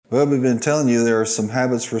Well, we've been telling you there are some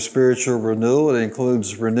habits for spiritual renewal. It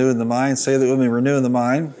includes renewing the mind. Say that with me, renewing the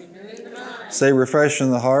mind. Renewing the mind. Say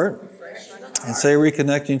refreshing the heart. Refreshing the heart. And say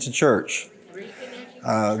reconnecting to church.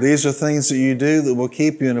 These are things that you do that will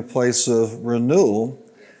keep you in a place of renewal.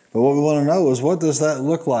 But what we want to know is, what does that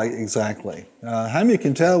look like exactly? How many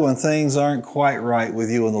can tell when things aren't quite right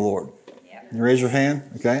with you and the Lord? You raise your hand,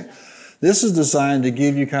 okay? This is designed to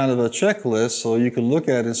give you kind of a checklist so you can look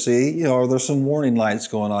at it and see, are there some warning lights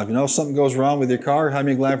going off? If something goes wrong with your car, how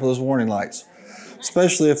many are glad for those warning lights?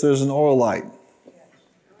 Especially if there's an oil light.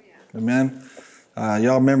 Amen?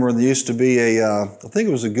 Y'all remember when there used to be I think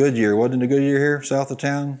it was a Goodyear. Wasn't it a Goodyear here, south of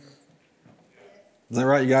town? Is that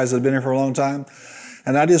right? You guys have been here for a long time?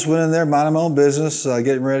 And I just went in there, minding my own business,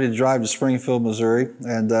 getting ready to drive to Springfield, Missouri,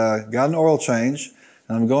 and got an oil change.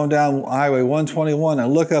 And I'm going down Highway 121. I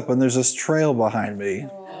look up, and there's this trail behind me.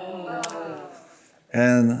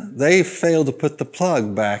 And they failed to put the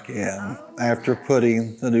plug back in after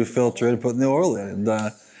putting the new filter in and putting the oil in.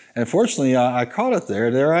 And fortunately, I caught it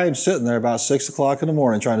there. There I am sitting there about 6 o'clock in the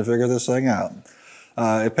morning trying to figure this thing out.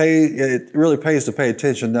 It really pays to pay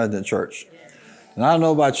attention, doesn't it, church? And I don't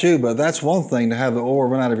know about you, but that's one thing to have the oil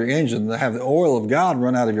run out of your engine, to have the oil of God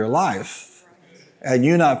run out of your life, and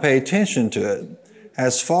you not pay attention to it,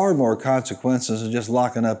 has far more consequences than just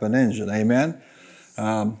locking up an engine. Amen?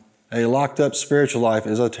 A locked up spiritual life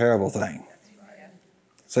is a terrible thing.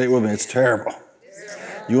 Say it with me, it's terrible.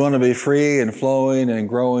 You want to be free and flowing and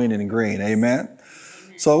growing and green. Amen?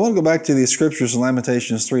 So I want to go back to these scriptures in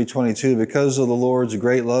Lamentations 3:22. Because of the Lord's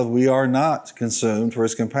great love, we are not consumed, for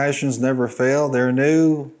his compassions never fail. They're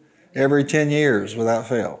new every 10 years without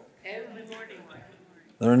fail. Every morning.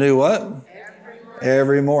 They're new what? Every morning.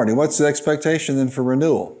 Every morning. What's the expectation then for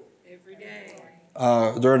renewal? Every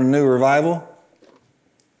day. During a new revival?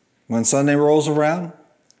 When Sunday rolls around?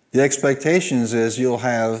 The expectations is you'll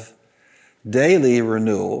have daily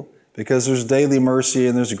renewal, because there's daily mercy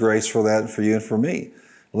and there's grace for that for you and for me.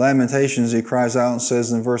 Lamentations, he cries out and says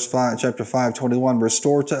in chapter 5:21,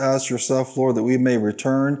 restore to us yourself, Lord, that we may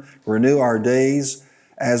return, renew our days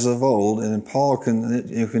as of old. And Paul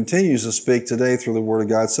continues to speak today through the Word of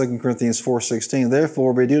God, 2 Corinthians 4:16.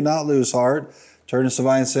 Therefore, we do not lose heart. Turn to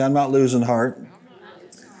somebody and say, I'm not losing heart.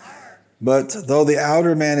 But though the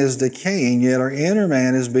outer man is decaying, yet our inner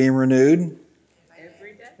man is being renewed.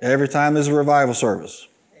 Every day. Every time there's a revival service.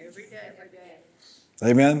 Every day.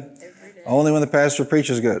 Amen? Every day. Only when the pastor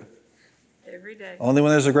preaches good. Every day. Only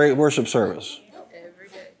when there's a great worship service. Every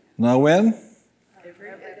day. Know when? Every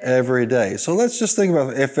day. Every day. So let's just think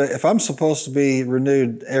about it. If I'm supposed to be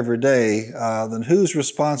renewed every day, then whose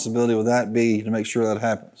responsibility would that be to make sure that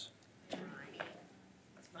happens?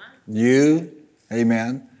 You,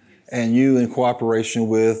 amen, and you in cooperation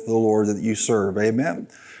with the Lord that you serve, amen.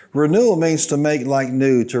 Renewal means to make like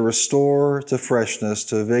new, to restore to freshness,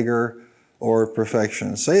 to vigor or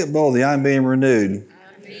perfection. Say it boldly, I'm being renewed,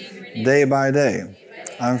 day by day.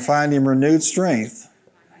 I'm finding renewed strength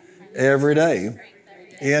every day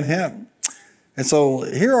in Him. And so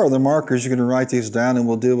here are the markers. You're going to write these down, and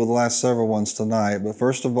we'll deal with the last several ones tonight. But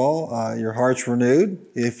first of all, your heart's renewed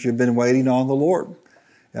if you've been waiting on the Lord.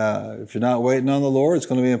 If you're not waiting on the Lord, it's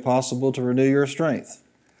going to be impossible to renew your strength.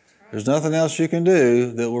 There's nothing else you can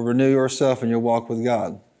do that will renew yourself in your walk with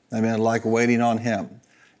God. Amen. Like waiting on Him,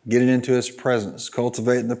 getting into His presence,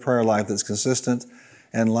 cultivating the prayer life that's consistent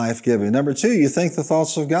and life-giving. Number two, you think the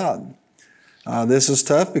thoughts of God. This is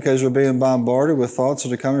tough because you're being bombarded with thoughts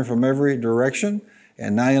that are coming from every direction,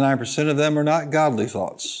 and 99% of them are not godly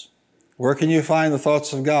thoughts. Where can you find the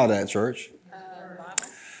thoughts of God at, church?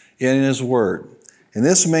 In His Word. And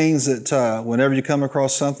this means that whenever you come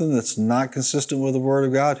across something that's not consistent with the Word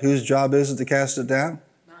of God, whose job is it to cast it down?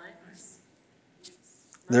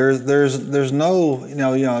 There's no,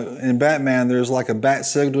 in Batman, there's like a bat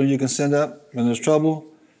signal you can send up when there's trouble.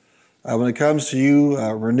 When it comes to you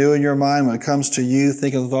renewing your mind, when it comes to you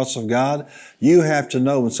thinking the thoughts of God, you have to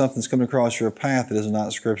know when something's coming across your path that is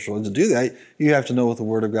not scriptural. And to do that, you have to know what the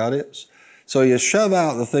Word of God is. So you shove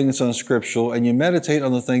out the thing that's unscriptural and you meditate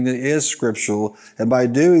on the thing that is scriptural, and by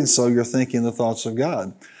doing so, you're thinking the thoughts of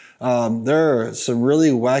God. There are some really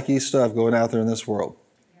wacky stuff going out there in this world.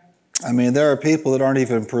 I mean, there are people that aren't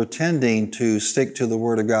even pretending to stick to the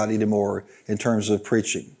Word of God anymore in terms of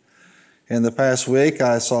preaching. In the past week,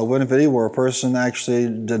 I saw one video where a person actually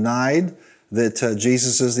denied that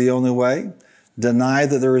Jesus is the only way, denied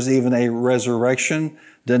that there is even a resurrection,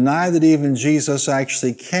 denied that even Jesus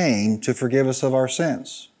actually came to forgive us of our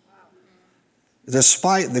sins.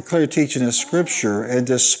 Despite the clear teaching of Scripture and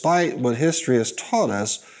despite what history has taught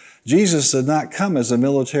us, Jesus did not come as a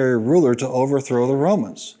military ruler to overthrow the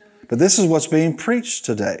Romans, But this is what's being preached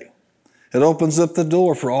today. It opens up the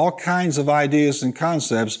door for all kinds of ideas and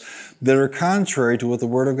concepts that are contrary to what the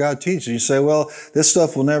Word of God teaches. You say, well, this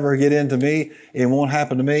stuff will never get into me. It won't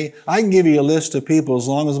happen to me. I can give you a list of people as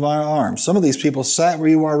long as my arm. Some of these people sat where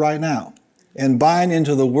you are right now and buying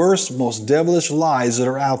into the worst, most devilish lies that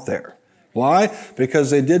are out there. Why?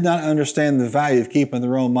 Because they did not understand the value of keeping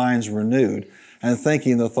their own minds renewed and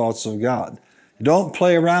thinking the thoughts of God. Don't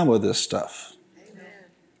play around with this stuff.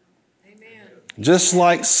 Just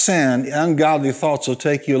like sin, ungodly thoughts will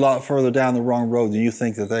take you a lot further down the wrong road than you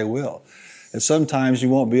think that they will. And sometimes you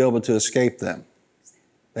won't be able to escape them.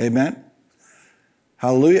 Amen?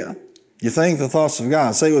 Hallelujah. You think the thoughts of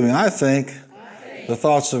God. Say it with me. I think the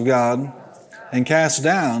thoughts of God and cast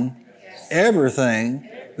down everything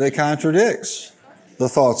that contradicts the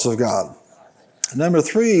thoughts of God. Number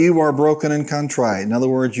 3, you are broken and contrite. In other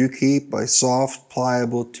words, you keep a soft,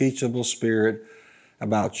 pliable, teachable spirit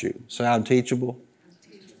about you. So I'm teachable,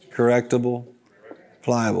 correctable,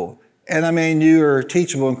 pliable. And I mean, you are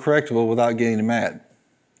teachable and correctable without getting mad.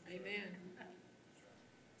 Amen.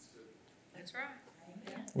 That's right.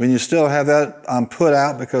 When you still have that, I'm put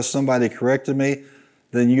out because somebody corrected me,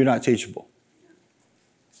 then you're not teachable.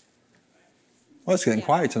 Well, it's getting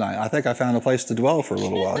quiet tonight. I think I found a place to dwell for a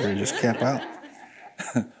little while here, just camp out.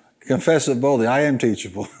 Confess it boldly. I am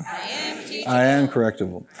teachable. I am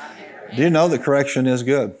correctable. Do you know that correction is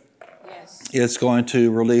good? Yes. It's going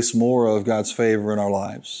to release more of God's favor in our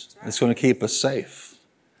lives. It's going to keep us safe.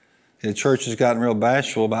 The church has gotten real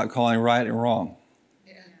bashful about calling right and wrong.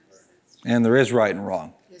 And there is right and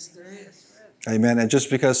wrong. Yes, there is. Amen. And just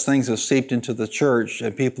because things have seeped into the church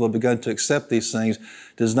and people have begun to accept these things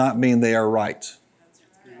does not mean they are right.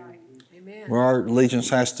 Amen. Where our allegiance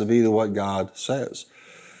has to be to what God says.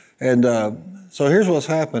 And so here's what's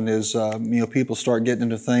happened is, people start getting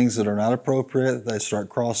into things that are not appropriate. They start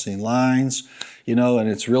crossing lines, and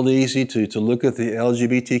it's really easy to look at the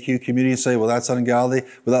LGBTQ community and say, well, that's ungodly,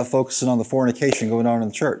 without focusing on the fornication going on in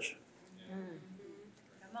the church.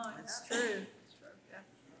 Come on, that's true.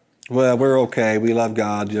 Well, we're okay. We love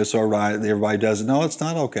God. It's all right. Everybody does it. No, it's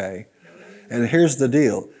not okay. And here's the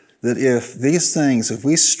deal, that if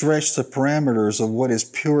we stretch the parameters of what is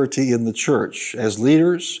purity in the church as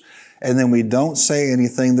leaders, and then we don't say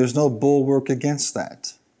anything, there's no bulwark against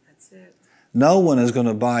that. That's it. No one is going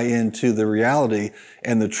to buy into the reality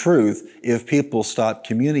and the truth if people stop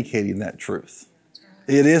communicating that truth.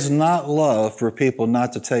 It is not love for people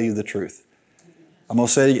not to tell you the truth. I'm going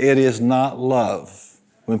to say it is not love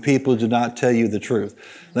when people do not tell you the truth.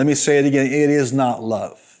 Let me say it again. It is not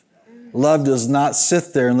love. Love does not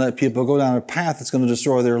sit there and let people go down a path that's going to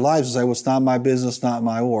destroy their lives and say, well, it's not my business, not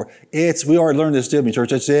my war. We already learned this, didn't we,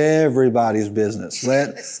 church? It's everybody's business.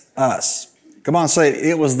 Let us. Come on, say it.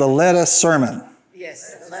 It was the let us sermon.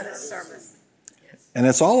 Yes, let us sermon. Yes. And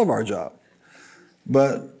it's all of our job.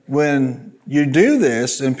 But when you do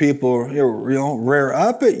this and people rear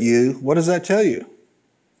up at you, what does that tell you?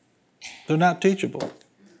 They're not teachable.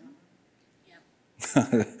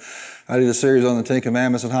 I did a series on the Ten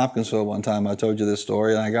Commandments in Hopkinsville one time. I told you this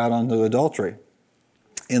story, and I got onto adultery.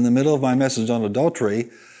 In the middle of my message on adultery,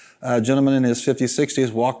 a gentleman in his 50s,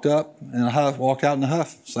 60s walked out in a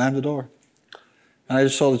huff, slammed the door. And I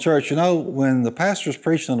just told the church, when the pastor's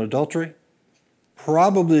preaching on adultery,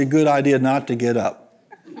 probably a good idea not to get up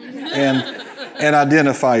and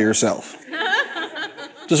identify yourself.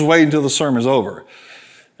 Just wait until the sermon's over.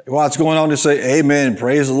 While it's going on, just say, amen,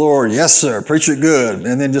 praise the Lord, yes, sir, preach it good,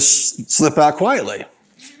 and then just slip out quietly.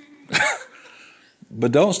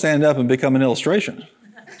 But don't stand up and become an illustration.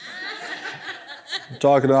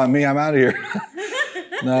 Talking about me, I'm out of here.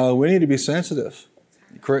 No, we need to be sensitive.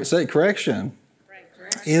 Correction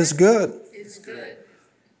is good. It's good.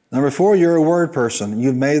 Number 4, you're a word person.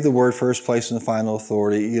 You've made the word first place and final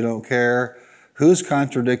authority. You don't care who's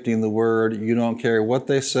contradicting the word. You don't care what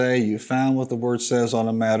they say. You found what the word says on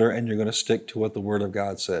a matter, and you're going to stick to what the word of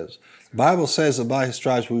God says. The Bible says that by his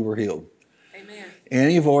stripes we were healed. Amen.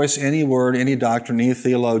 Any voice, any word, any doctrine, any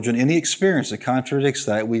theologian, any experience that contradicts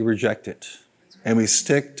that, we reject it. And we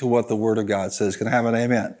stick to what the word of God says. Can I have an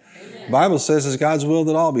amen? Amen. The Bible says it's God's will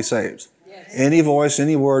that all be saved. Yes. Any voice,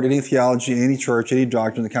 any word, any theology, any church, any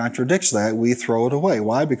doctrine that contradicts that, we throw it away.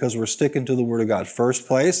 Why? Because we're sticking to the word of God. First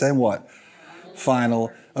place and what?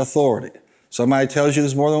 Final authority. Somebody tells you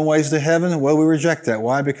there's more than ways to heaven. Well, we reject that.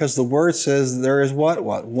 Why? Because the word says there is what?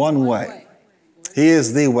 One way. He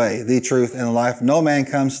is the way, the truth, and the life. No man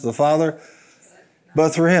comes to the Father but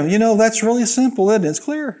through him. That's really simple, isn't it? It's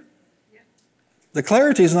clear. The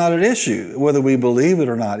clarity is not an issue. Whether we believe it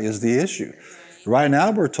or not is the issue. Right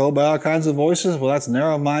now, we're told by all kinds of voices, well, that's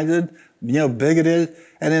narrow-minded, bigoted,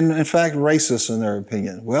 and in fact, racist in their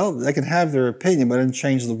opinion. Well, they can have their opinion, but it doesn't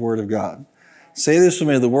change the Word of God. Say this with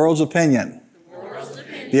me, the world's opinion,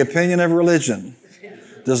 the opinion of religion,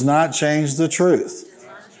 does not change the truth.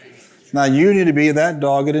 Now, you need to be that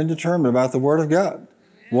dogged and determined about the Word of God.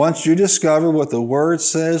 Once you discover what the Word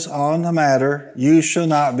says on the matter, you shall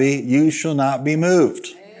not be moved.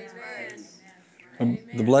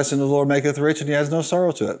 The blessing of the Lord maketh rich, and he has no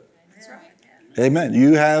sorrow to it. Amen.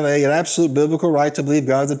 You have an absolute biblical right to believe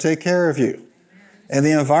God to take care of you. And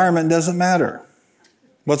the environment doesn't matter.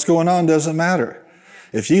 What's going on doesn't matter.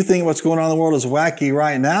 If you think what's going on in the world is wacky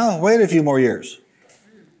right now, wait a few more years.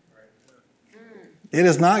 It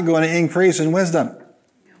is not going to increase in wisdom.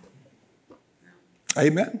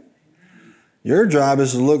 Amen. Your job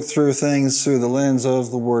is to look through things through the lens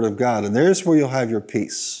of the Word of God. And there's where you'll have your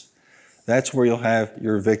peace. That's where you'll have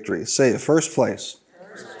your victory. Say it, first place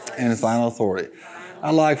and final authority.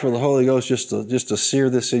 I'd like for the Holy Ghost just to sear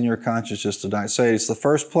this in your conscience just tonight. Say it's the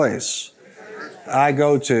first place I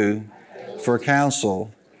go to for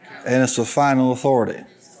counsel, and it's the final authority.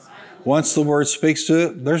 Once the Word speaks to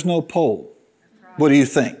it, there's no poll. What do you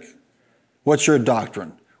think? What's your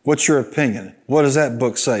doctrine? What's your opinion? What does that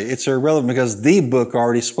book say? It's irrelevant because the book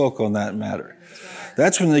already spoke on that matter.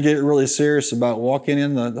 That's when they get really serious about walking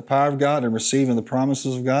in the power of God and receiving the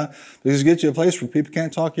promises of God, because it gets you a place where people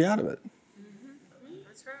can't talk you out of it.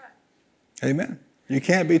 That's right. Amen. You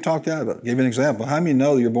can't be talked out of it. I'll give you an example. How many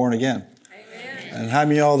know that you're born again? Amen. And how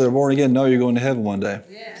many of y'all that are born again know you're going to heaven one day?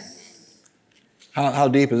 Yes. How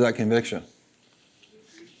deep is that conviction?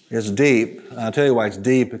 It's deep. And I'll tell you why it's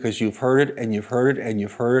deep, because you've heard it and you've heard it and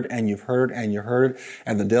you've heard it and you've heard it and you've heard it,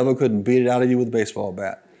 and the devil couldn't beat it out of you with a baseball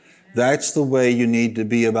bat. That's the way you need to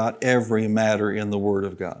be about every matter in the Word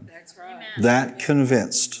of God. That's right. That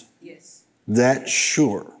convinced. Yes. That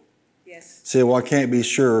sure. Yes. Say, well, I can't be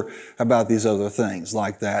sure about these other things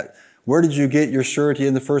like that. Where did you get your surety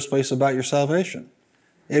in the first place about your salvation?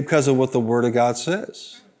 Because of what the Word of God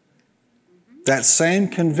says. That same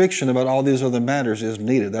conviction about all these other matters is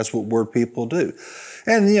needed. That's what Word people do.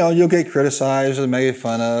 And, you'll get criticized and made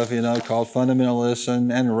fun of, called fundamentalists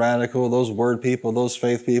and radical, those Word people, those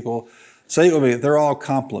faith people. Say it with me, they're all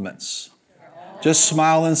compliments. Just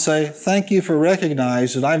smile and say, thank you for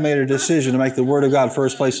recognizing that I made a decision to make the Word of God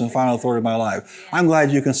first place and final authority of my life. I'm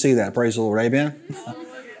glad you can see that. Praise the Lord. Amen?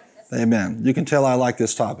 Amen. You can tell I like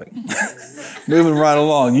this topic. Moving right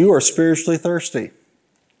along. You are spiritually thirsty.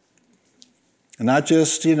 And not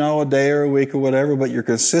just, a day or a week or whatever, but you're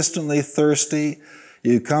consistently thirsty.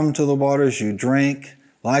 You come to the waters, you drink.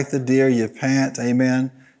 Like the deer, you pant.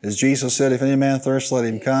 Amen. As Jesus said, if any man thirsts, let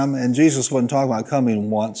him come. And Jesus wasn't talking about coming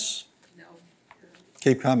once. No.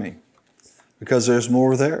 Keep coming, because there's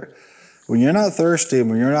more there. When you're not thirsty and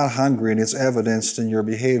when you're not hungry, and it's evidenced in your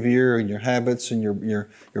behavior and your habits and your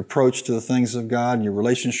approach to the things of God and your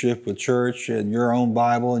relationship with church and your own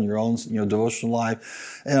Bible and your own devotional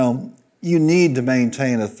life, you need to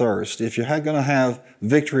maintain a thirst. If you're going to have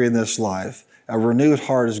victory in this life, a renewed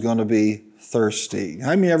heart is going to be thirsty. How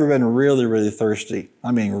many ever been really, really thirsty?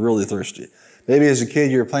 I mean, really thirsty. Maybe as a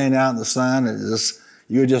kid you were playing out in the sun and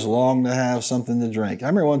you just longed to have something to drink. I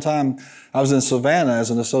remember one time I was in Savannah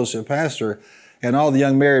as an associate pastor, and all the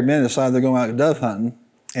young married men decided they're going out dove hunting,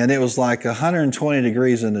 and it was like 120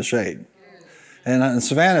 degrees in the shade. And in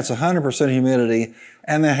Savannah, it's 100% humidity,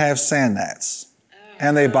 and they have sand gnats,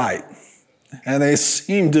 and they bite, and they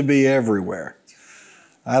seem to be everywhere.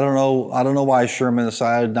 I don't know why Sherman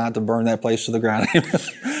decided not to burn that place to the ground.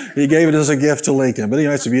 He gave it as a gift to Lincoln. But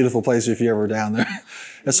it's a beautiful place if you're ever down there.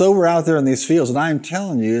 And so we're out there in these fields, and I'm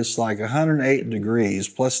telling you, it's like 108 degrees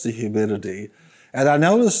plus the humidity. And I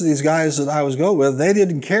noticed these guys that I was going with, they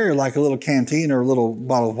didn't carry like a little canteen or a little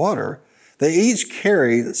bottle of water. They each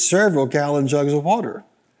carried several gallon jugs of water.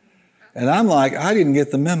 And I'm like, I didn't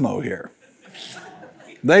get the memo here.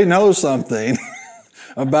 They know something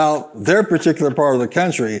about their particular part of the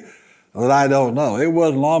country that I don't know. It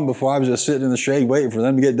wasn't long before I was just sitting in the shade waiting for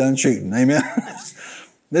them to get done shooting. Amen?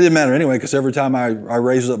 It didn't matter anyway, because every time I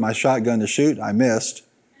raised up my shotgun to shoot, I missed.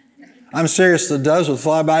 I'm serious, the doves would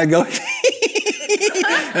fly by and go,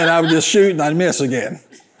 and I would just shoot and I'd miss again.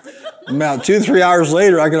 About 2-3 hours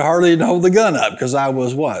later, I could hardly even hold the gun up because I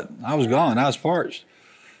was what? I was gone. I was parched.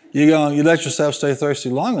 You let yourself stay thirsty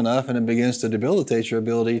long enough and it begins to debilitate your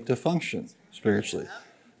ability to function spiritually.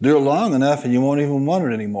 Do it long enough and you won't even want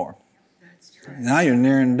it anymore. Now you're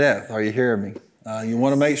nearing death. Are you hearing me? You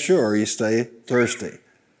want to make sure you stay thirsty.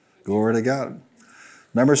 Glory to God.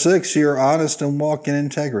 Number 6, you're honest and walk in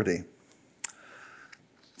integrity.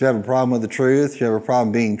 If you have a problem with the truth, you have a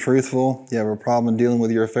problem being truthful, you have a problem dealing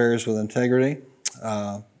with your affairs with integrity,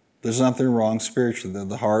 There's something wrong spiritually.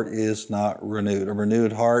 The heart is not renewed. A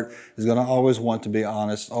renewed heart is going to always want to be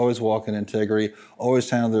honest, always walk in integrity, always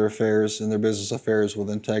handle their affairs and their business affairs with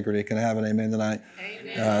integrity. Can I have an amen tonight?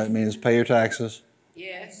 Amen. It means pay your taxes.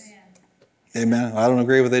 Yes. Amen. I don't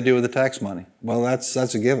agree with what they do with the tax money. Well, that's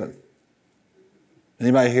a given.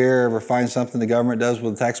 Anybody here ever find something the government does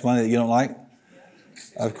with the tax money that you don't like?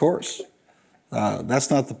 Of course.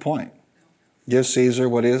 That's not the point. Give Caesar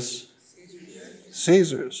what is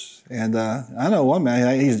Caesar's. And I know one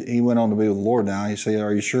man, he went on to be with the Lord now. He said,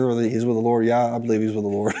 are you sure that he's with the Lord? Yeah, I believe he's with the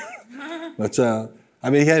Lord. But,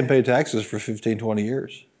 he hadn't paid taxes for 15, 20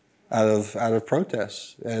 years out of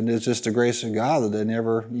protests. And it's just the grace of God that they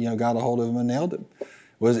never, got a hold of him and nailed him.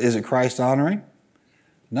 Is it Christ honoring?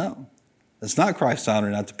 No. It's not Christ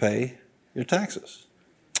honoring not to pay your taxes.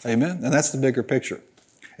 Amen? And that's the bigger picture.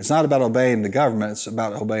 It's not about obeying the government. It's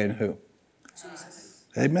about obeying who? Jesus.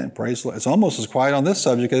 Amen. Praise the Lord. It's almost as quiet on this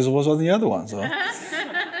subject as it was on the other one. So.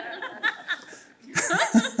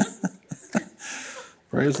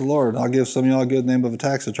 Praise the Lord. I'll give some of y'all a good name of a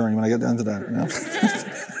tax attorney when I get down to that.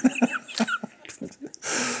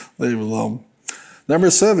 Leave it alone. Number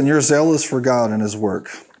 7, you're zealous for God and His work.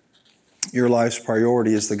 Your life's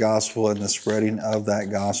priority is the gospel and the spreading of that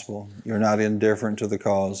gospel. You're not indifferent to the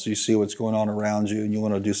cause. You see what's going on around you and you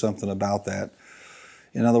want to do something about that.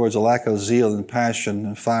 In other words, a lack of zeal and passion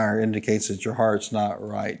and fire indicates that your heart's not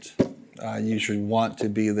right. You should want to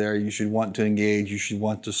be there. You should want to engage. You should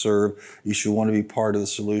want to serve. You should want to be part of the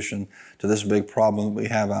solution to this big problem that we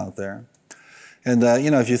have out there. And,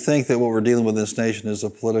 if you think that what we're dealing with in this nation is a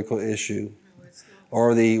political issue,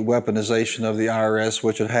 or the weaponization of the IRS,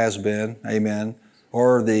 which it has been, amen,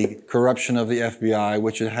 or the corruption of the FBI,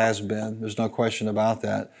 which it has been, there's no question about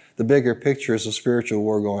that. The bigger picture is a spiritual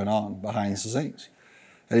war going on behind the scenes.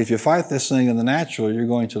 And if you fight this thing in the natural, you're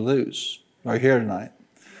going to lose right here tonight.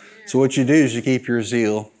 So what you do is you keep your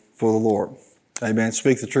zeal for the Lord. Amen.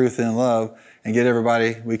 Speak the truth in love and get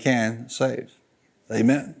everybody we can saved.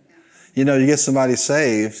 Amen. You get somebody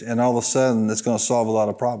saved and all of a sudden it's going to solve a lot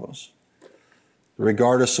of problems.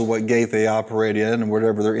 Regardless of what gate they operate in and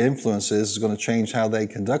whatever their influence is going to change how they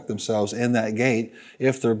conduct themselves in that gate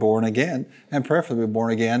if they're born again, and preferably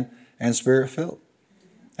born again and Spirit-filled.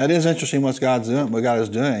 It is interesting what God is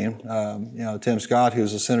doing. Tim Scott,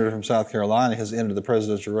 who's a senator from South Carolina, has entered the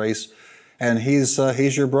presidential race, and he's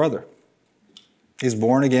your brother. He's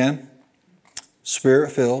born again,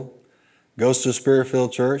 Spirit-filled, goes to a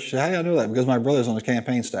Spirit-filled church. How do I know that? Because my brother's on the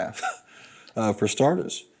campaign staff, for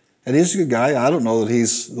starters. And he's a good guy. I don't know that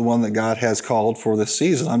he's the one that God has called for this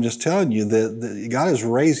season. I'm just telling you that God is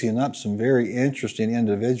raising up some very interesting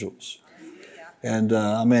individuals. And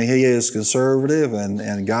he is conservative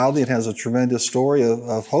and godly and has a tremendous story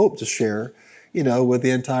of hope to share, with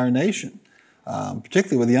the entire nation,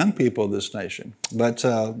 particularly with the young people of this nation. But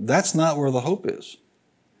that's not where the hope is.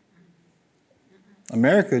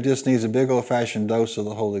 America just needs a big old-fashioned dose of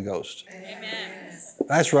the Holy Ghost. Amen.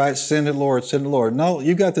 That's right. Send it, Lord. Send it, Lord. No,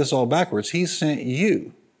 you got this all backwards. He sent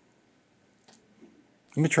you.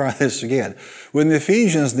 Let me try this again. When the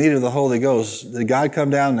Ephesians needed the Holy Ghost, did God come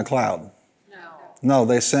down in a cloud? No,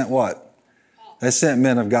 they sent what? They sent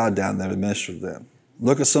men of God down there to minister to them.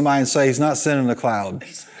 Look at somebody and say, He's not sending a cloud.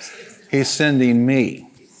 He's sending me.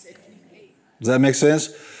 Does that make sense?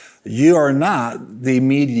 You are not the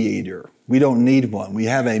mediator. We don't need one. We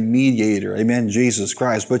have a mediator, amen, Jesus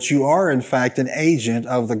Christ. But you are, in fact, an agent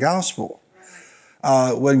of the gospel.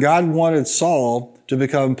 When God wanted Saul to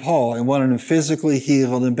become Paul and wanted him physically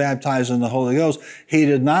healed and baptized in the Holy Ghost, He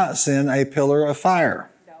did not send a pillar of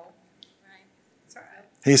fire. No. Right. That's right.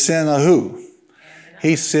 He sent a who?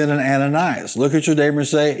 He sent an Ananias. Look at your neighbor and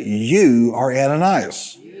say, you are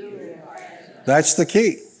Ananias. That's the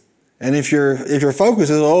key. And if your focus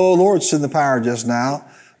is, oh, Lord, send the power just now,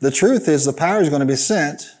 the truth is the power is going to be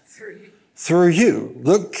sent through you.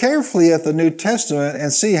 Look carefully at the New Testament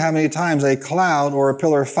and see how many times a cloud or a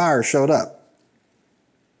pillar of fire showed up.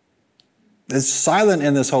 It's silent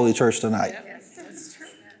in this holy church tonight. Yes, that's true.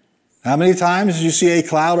 How many times did you see a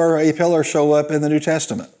cloud or a pillar show up in the New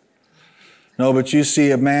Testament? No, but you see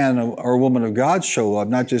a man or a woman of God show up,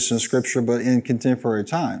 not just in Scripture, but in contemporary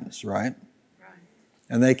times, right?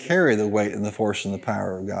 And they carry the weight and the force and the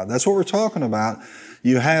power of God. That's what we're talking about.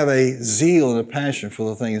 You have a zeal and a passion for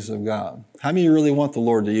the things of God. How many of you really want the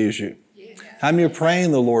Lord to use you? Yes. How many are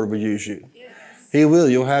praying the Lord will use you? Yes. He will.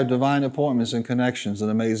 You'll have divine appointments and connections,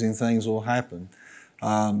 and amazing things will happen.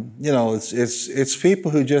 It's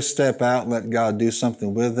people who just step out and let God do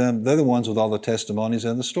something with them. They're the ones with all the testimonies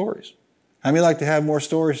and the stories. How many like to have more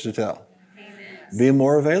stories to tell? Amen. Be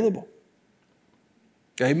more available.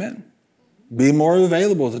 Amen. Be more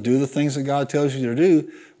available to do the things that God tells you to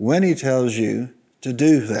do when he tells you to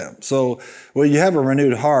do them. So when you have a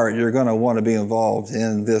renewed heart, you're going to want to be involved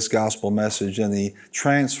in this gospel message and the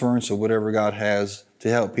transference of whatever God has to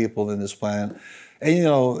help people in this planet. And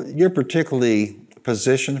you're particularly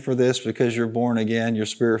positioned for this because you're born again, you're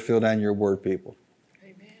spirit-filled, and you're word people.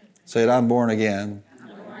 Amen. Say it, I'm born again,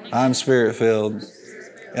 I'm spirit-filled,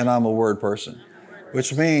 and I'm a word person.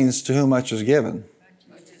 Which means to whom much is given,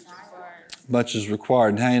 much is required.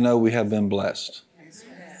 And how you know we have been blessed?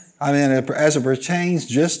 I mean, as it pertains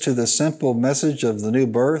just to the simple message of the new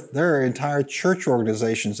birth, there are entire church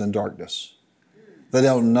organizations in darkness. They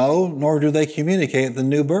don't know, nor do they communicate the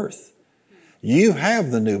new birth. You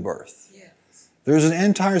have the new birth. There's an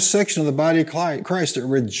entire section of the body of Christ that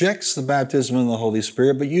rejects the baptism of the Holy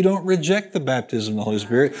Spirit, but you don't reject the baptism of the Holy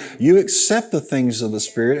Spirit. You accept the things of the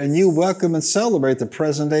Spirit, and you welcome and celebrate the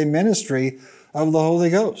present-day ministry of the Holy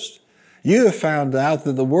Ghost. You have found out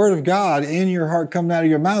that the Word of God in your heart coming out of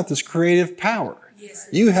your mouth is creative power.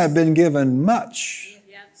 You have been given much.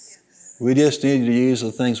 We just need to use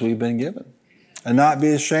the things we've been given and not be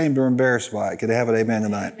ashamed or embarrassed by it. Could I have an amen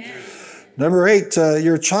tonight? Amen. Number 8,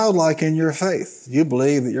 you're childlike in your faith. You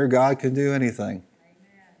believe that your God can do anything.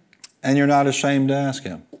 And you're not ashamed to ask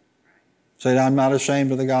him. Say, I'm not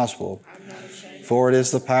ashamed of the gospel. For it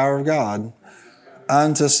is the power of God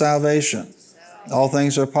unto salvation. All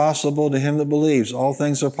things are possible to him that believes. All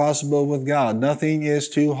things are possible with God. Nothing is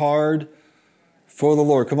too hard for the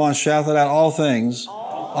Lord. Come on, shout that out. All things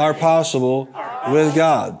are possible with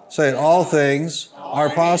God. Say it. All things are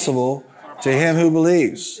possible to him who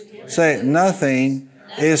believes. Say it. Nothing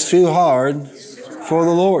is too hard for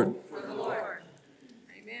the Lord.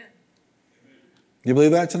 Amen. You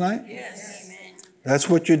believe that tonight? Yes. Amen. That's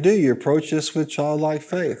what you do. You approach this with childlike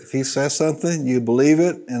faith. If he says something, you believe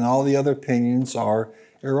it, and all the other opinions are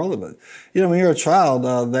irrelevant. When you're a child,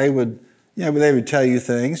 they would tell you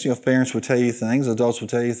things. Parents would tell you things, adults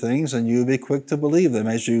would tell you things, and you would be quick to believe them.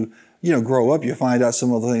 As you grow up, you find out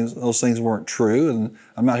some of those things weren't true, and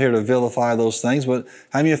I'm not here to vilify those things, but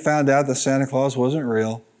how many of you found out that Santa Claus wasn't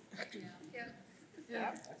real?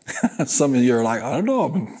 Yeah. Some of you are like, I don't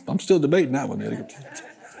know, I'm still debating that one.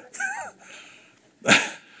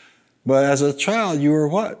 But as a child, you were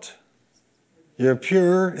what? You're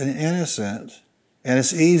pure and innocent, and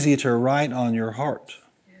it's easy to write on your heart.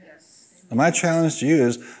 Yes. And my challenge to you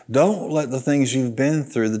is, don't let the things you've been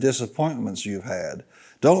through, the disappointments you've had,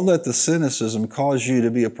 don't let the cynicism cause you to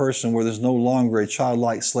be a person where there's no longer a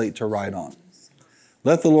childlike slate to write on.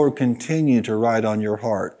 Let the Lord continue to write on your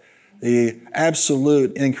heart the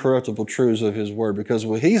absolute incorruptible truths of his word, because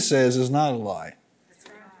what he says is not a lie.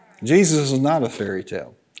 Jesus is not a fairy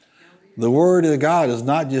tale. The word of God is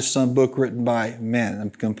not just some book written by men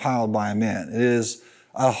and compiled by men. It is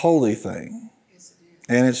a holy thing.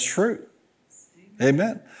 And it's true.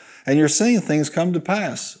 Amen. And you're seeing things come to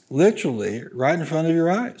pass, literally, right in front of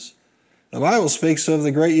your eyes. The Bible speaks of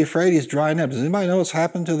the great Euphrates drying up. Does anybody know what's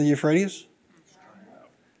happened to the Euphrates?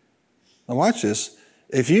 Now watch this.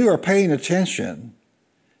 If you are paying attention,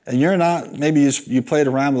 and you're not, maybe you played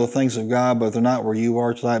around with the things of God, but they're not where you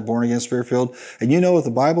are tonight, born again, spirit-filled, and you know what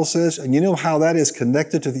the Bible says, and you know how that is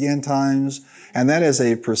connected to the end times, and that is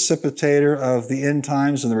a precipitator of the end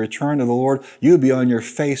times and the return of the Lord, you would be on your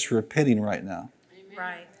face repenting right now.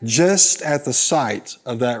 Right. Just at the sight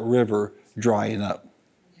of that river drying up.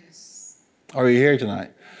 Yes. Are you here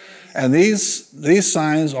tonight? And these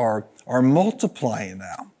signs are multiplying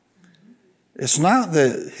now. It's not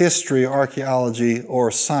that history, archaeology,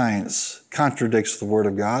 or science contradicts the Word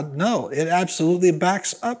of God. No, it absolutely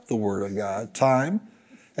backs up the Word of God time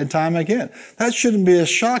and time again. That shouldn't be a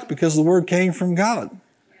shock because the Word came from God,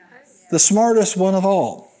 the smartest one of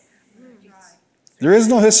all. There is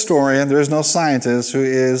no historian, there is no scientist who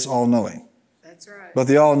is all-knowing. That's right. But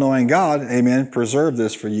the all-knowing God, amen, preserved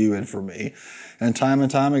this for you and for me, and time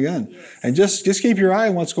again. Yes. And just keep your eye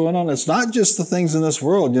on what's going on. It's not just the things in this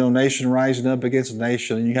world, nation rising up against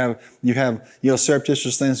nation, and you have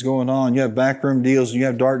surreptitious things going on, you have backroom deals, you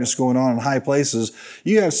have darkness going on in high places.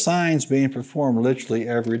 You have signs being performed literally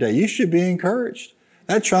every day. You should be encouraged.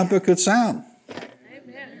 That trumpet could sound.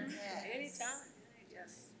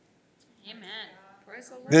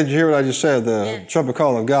 Did you hear what I just said? The trumpet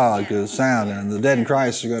call of God could sound, and the dead in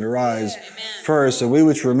Christ are going to rise first, and we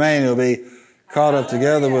which remain will be caught up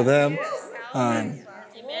together with them.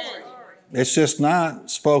 It's just not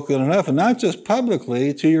spoken enough, and not just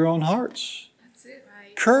publicly, to your own hearts.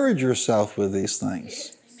 Encourage yourself with these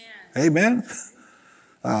things. Amen.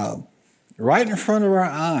 Right in front of our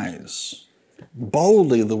eyes,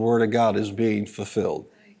 boldly the Word of God is being fulfilled.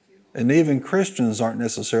 And even Christians aren't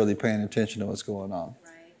necessarily paying attention to what's going on.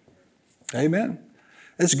 Right. Amen.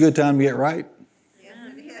 It's a good time to get right. Yes,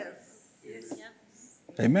 it is. Yep.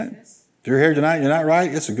 Amen. If you're here tonight and you're not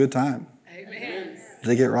right, it's a good time Amen.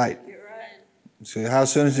 to get right. See, how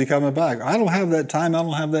soon is he coming back? I don't have that time. I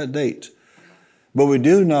don't have that date. But we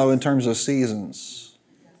do know in terms of seasons.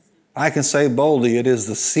 I can say boldly it is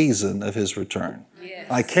the season of his return. Yes.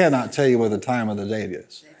 I cannot tell you what the time of the date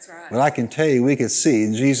is. That's right. But I can tell you, we can see,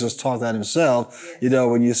 and Jesus taught that himself, Yes. you know,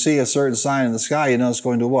 when you see a certain sign in the sky, you know it's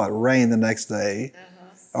going to what? Rain the next day,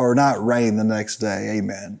 or not rain the next day.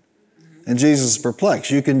 Amen. And Jesus is perplexed.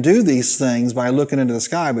 You can do these things by looking into the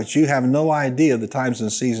sky, but you have no idea the times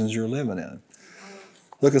and seasons you're living in.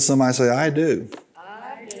 Look at somebody and say, I do.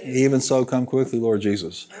 Even so, come quickly, Lord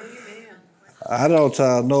Jesus. I don't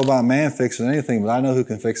know about man fixing anything, but I know who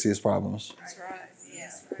can fix these problems. That's right.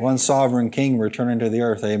 Yes. One sovereign king returning to the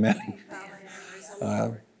earth, amen.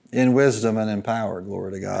 In wisdom and in power,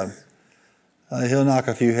 glory to God. He'll knock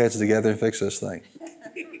a few heads together and fix this thing.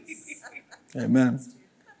 Amen.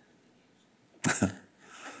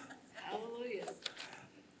 Hallelujah.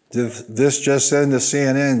 This just into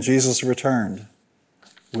CNN, Jesus returned.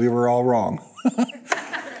 We were all wrong.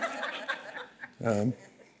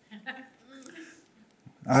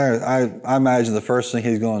 I imagine the first thing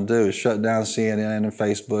he's going to do is shut down CNN and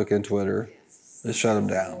Facebook and Twitter. Just shut them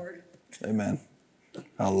down. Amen.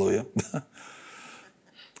 Hallelujah.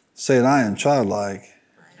 Saying, I am childlike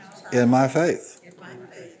in my faith.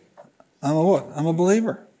 I'm a what? I'm a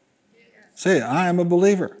believer. Say it, I am a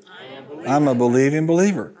believer. I'm a believing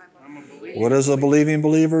believer. What does a believing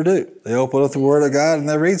believer do? They open up the Word of God and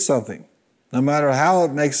they read something. No matter how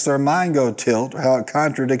it makes their mind go tilt, or how it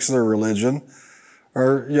contradicts their religion,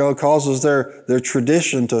 or causes their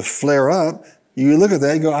tradition to flare up, you look at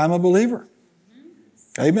that and go, I'm a believer.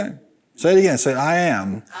 Amen. Say it again. Say, I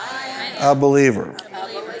am a believer.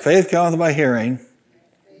 Faith cometh by hearing,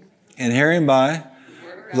 and hearing by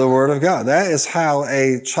the Word of God. That is how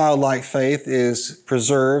a childlike faith is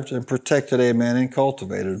preserved and protected, amen, and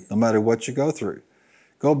cultivated, no matter what you go through.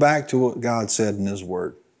 Go back to what God said in His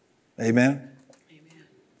Word. Amen? Amen.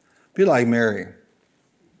 Be like Mary.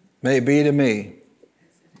 May it be to me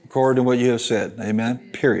according to what you have said. Amen?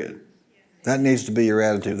 Period. That needs to be your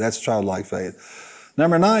attitude. That's childlike faith.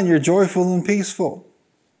 Number 9, you're joyful and peaceful.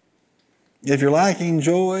 If you're lacking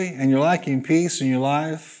joy and you're lacking peace in your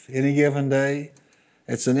life any given day,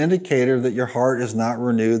 it's an indicator that your heart is not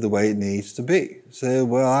renewed the way it needs to be. You say,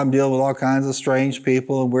 well, I'm dealing with all kinds of strange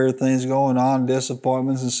people and weird things going on,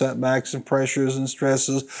 disappointments and setbacks and pressures and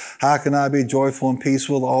stresses. How can I be joyful and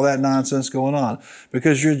peaceful with all that nonsense going on?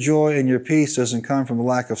 Because your joy and your peace doesn't come from a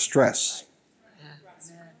lack of stress.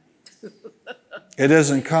 It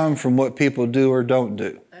doesn't come from what people do or don't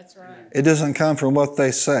do. That's right. It doesn't come from what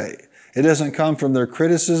they say. It doesn't come from their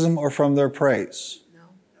criticism or from their praise.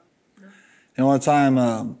 And one time,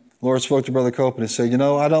 the Lord spoke to Brother Copeland and said,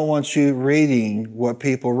 I don't want you reading what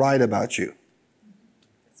people write about you.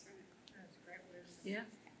 Yeah.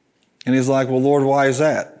 And he's like, well, Lord, why is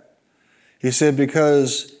that? He said,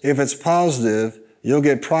 because if it's positive, you'll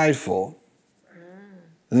get prideful.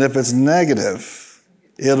 And if it's negative,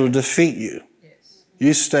 it'll defeat you.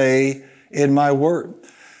 You stay in my word.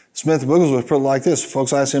 Smith Wigglesworth put it like this.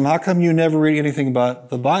 Folks asked him, how come you never read anything about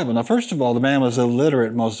the Bible? Now, first of all, the man was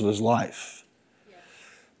illiterate most of his life.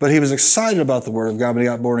 But he was excited about the Word of God when he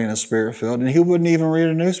got born again and Spirit-filled, and he wouldn't even read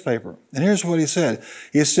a newspaper. And here's what he said.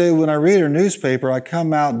 He said, when I read a newspaper, I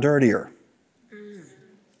come out dirtier.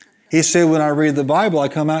 He said, when I read the Bible, I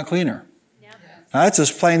come out cleaner. Now, that's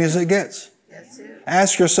as plain as it gets.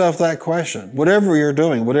 Ask yourself that question. Whatever you're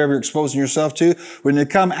doing, whatever you're exposing yourself to, when you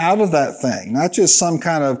come out of that thing, not just some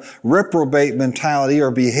kind of reprobate mentality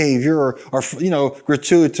or behavior or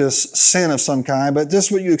gratuitous sin of some kind, but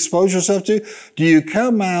just what you expose yourself to, do you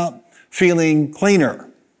come out feeling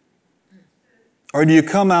cleaner? Or do you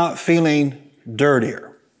come out feeling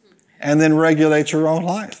dirtier? And then regulate your own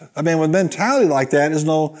life. I mean, with mentality like that, there's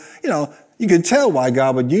no, you can tell why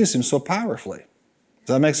God would use him so powerfully.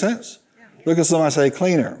 Does that make sense? Look at somebody and say,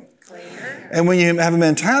 cleaner. And when you have a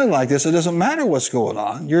mentality like this, it doesn't matter what's going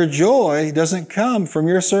on. Your joy doesn't come from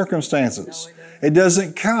your circumstances. It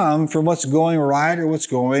doesn't come from what's going right or what's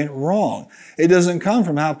going wrong. It doesn't come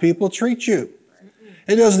from how people treat you.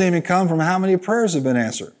 It doesn't even come from how many prayers have been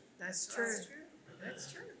answered. That's true.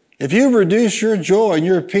 That's true. If you reduce your joy and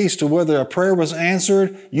your peace to whether a prayer was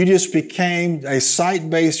answered, you just became a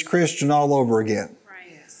sight-based Christian all over again.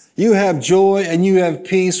 You have joy and you have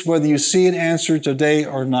peace whether you see it answered today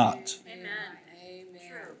or not. Amen. Amen.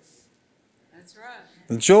 That's right.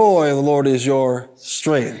 The joy of the Lord is your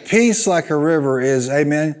strength. Peace like a river is,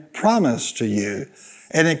 amen, promised to you.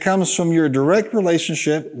 And it comes from your direct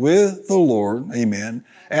relationship with the Lord, amen,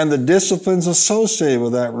 and the disciplines associated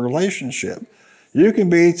with that relationship. You can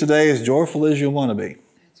be today as joyful as you want to be.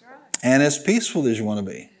 That's right. And as peaceful as you want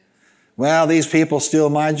to be. Well, these people steal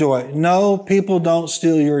my joy. No, people don't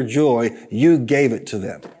steal your joy. You gave it to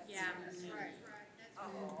them.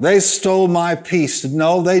 They stole my peace.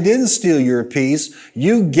 No, they didn't steal your peace.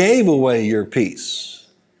 You gave away your peace.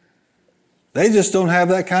 They just don't have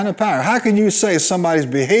that kind of power. How can you say somebody's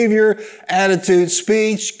behavior, attitude,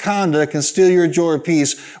 speech, conduct can steal your joy or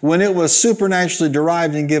peace when it was supernaturally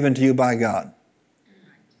derived and given to you by God?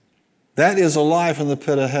 That is a lie from the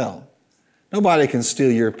pit of hell. Nobody can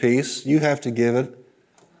steal your peace. You have to give it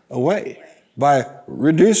away by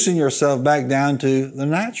reducing yourself back down to the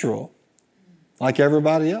natural, like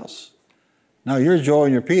everybody else. Now, your joy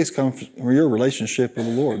and your peace come from your relationship with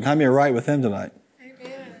the Lord. How many are right with Him tonight?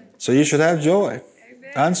 Amen. So you should have joy.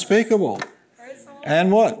 Amen. Unspeakable. Praise the Lord.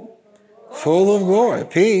 And what? Full of glory.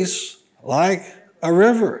 Peace like a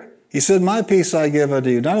river. He said, my peace I give unto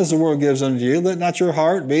you, not as the world gives unto you. Let not your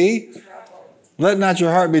heart be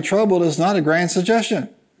troubled is not a grand suggestion.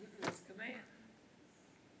 It's a command.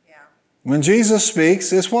 When Jesus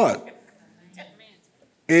speaks, it's what?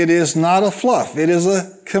 It is not a fluff. It is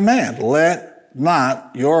a command. Let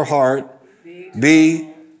not your heart be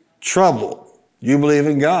troubled. You believe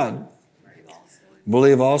in God.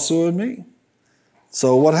 Believe also in me.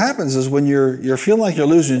 So what happens is when you're feeling like you're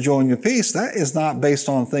losing your joy and your peace, that is not based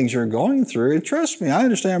on things you're going through. And trust me, I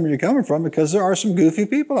understand where you're coming from because there are some goofy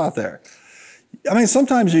people out there. I mean,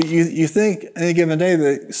 sometimes you think any given day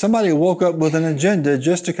that somebody woke up with an agenda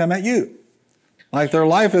just to come at you. Like their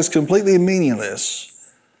life is completely meaningless.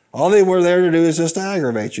 All they were there to do is just to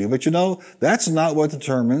aggravate you. But you know, that's not what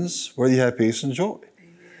determines whether you have peace and joy.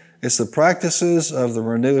 It's the practices of the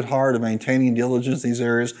renewed heart of maintaining diligence in these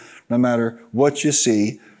areas. No matter what you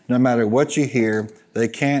see, no matter what you hear, they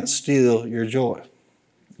can't steal your joy.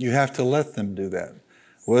 You have to let them do that.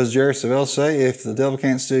 What does Jerry Savelle say? If the devil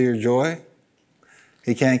can't steal your joy,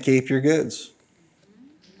 he can't keep your goods.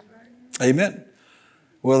 Amen.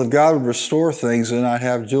 Well, if God would restore things, then I'd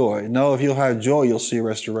have joy. No, if you'll have joy, you'll see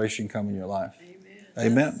restoration come in your life.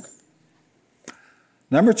 Amen. Amen.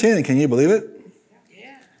 Number 10, can you believe it?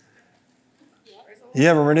 Yeah. You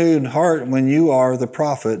have a renewed heart when you are the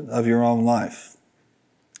prophet of your own life.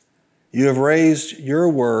 You have raised your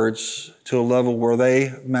words to a level where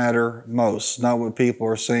they matter most, not what people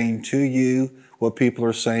are saying to you, what people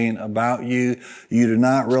are saying about you. You do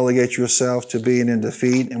not relegate yourself to being in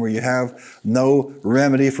defeat and where you have no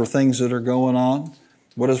remedy for things that are going on.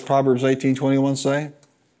 What does Proverbs 18:21 say?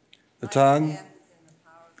 The tongue.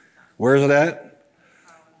 Where is it at?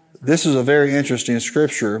 This is a very interesting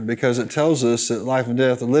scripture because it tells us that life and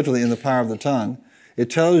death are literally in the power of the tongue. It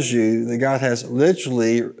tells you that God has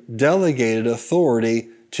literally delegated authority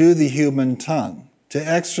to the human tongue to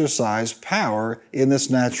exercise power in this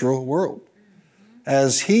natural world.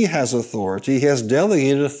 As He has authority, He has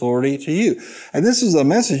delegated authority to you. And this is a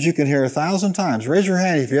message you can hear 1,000 times. Raise your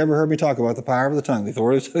hand if you ever heard me talk about the power of the tongue, the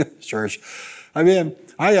authority of the church. I mean,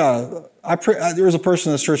 there was a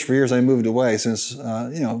person in this church for years. I moved away since,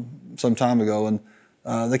 some time ago.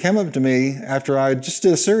 And they came up to me after I just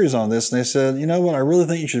did a series on this, and they said, you know what, I really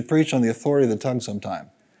think you should preach on the authority of the tongue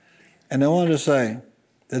sometime. And I wanted to say,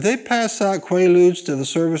 did they pass out Quaaludes to the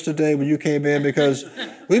service today when you came in? Because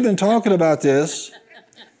we've been talking about this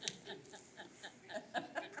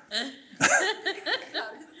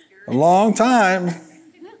a long time.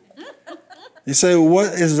 You say,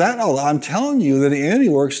 what is that all? I'm telling you that the enemy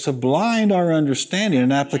works to blind our understanding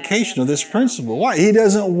and application of this principle. Why? He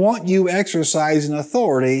doesn't want you exercising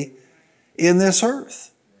authority in this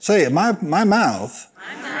earth. Say it, my mouth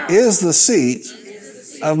is the seat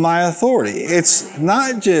of my authority. It's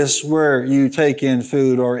not just where you take in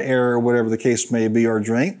food or air or whatever the case may be or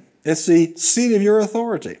drink. It's the seat of your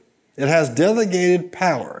authority. It has delegated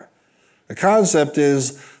power. The concept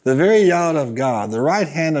is the very yod of God, the right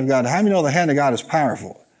hand of God. How many know the hand of God is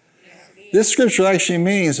powerful? This scripture actually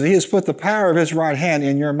means that He has put the power of His right hand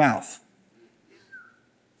in your mouth.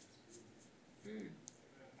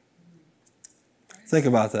 Think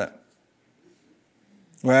about that.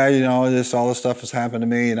 Well, all this stuff has happened to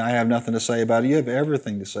me and I have nothing to say about it. You have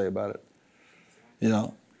everything to say about it.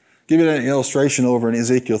 Give you an illustration over in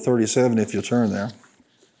Ezekiel 37 if you'll turn there.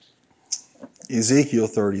 Ezekiel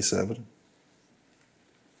 37.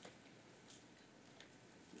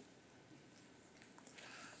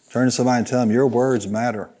 Turn to somebody and tell them, your words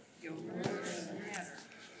matter. Your words matter.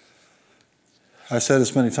 I've said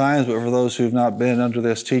this many times, but for those who've not been under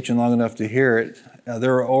this teaching long enough to hear it,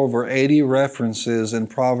 there are over 80 references in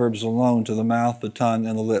Proverbs alone to the mouth, the tongue,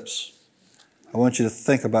 and the lips. I want you to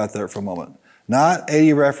think about that for a moment. Not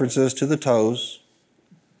 80 references to the toes,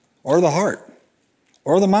 or the heart,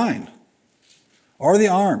 or the mind, or the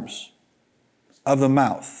arms of the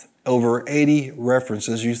mouth. Over 80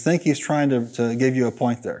 references. You think he's trying to give you a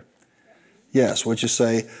point there? Yes, what you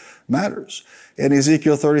say matters. In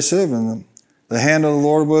Ezekiel 37, the hand of the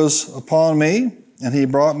Lord was upon me, and he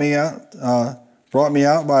brought me out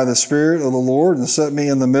by the Spirit of the Lord and set me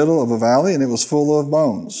in the middle of a valley, and it was full of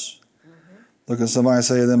bones. Look at somebody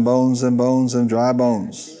say, them bones and bones and dry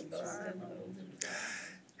bones.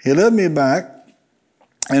 He led me back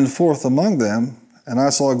and forth among them, and I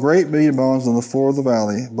saw great many bones on the floor of the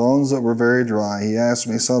valley, bones that were very dry. He asked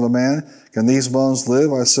me, Son of man, can these bones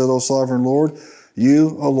live? I said, O sovereign Lord,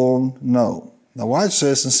 you alone know. Now watch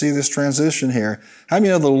this and see this transition here. How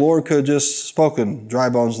many of the Lord could have just spoken, dry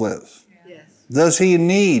bones live? Yes. Does he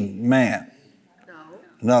need man? No.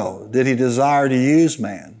 No. Did he desire to use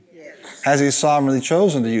man? Yes. Has he sovereignly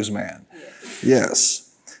chosen to use man?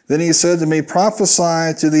 Yes. Then he said to me,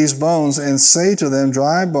 prophesy to these bones and say to them,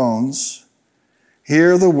 dry bones,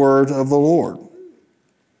 hear the word of the Lord.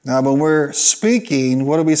 Now when we're speaking,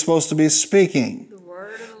 what are we supposed to be speaking? The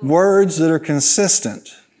word of the Lord. Words that are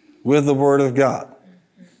consistent with the Word of God.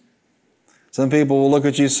 Some people will look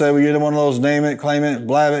at you and say, well, you're one of those name it, claim it,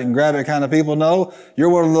 blab it, and grab it kind of people. No,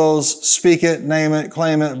 you're one of those speak it, name it,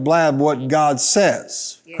 claim it, blab what God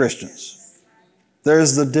says, yes. Christians.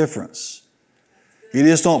 There's the difference. You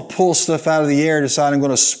just don't pull stuff out of the air, decide I'm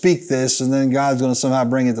going to speak this, and then God's going to somehow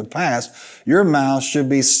bring it to pass. Your mouth should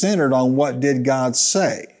be centered on what did God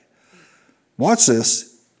say. Watch this.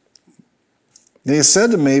 And he said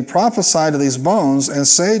to me, prophesy to these bones and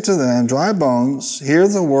say to them, dry bones, hear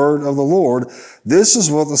the word of the Lord. This is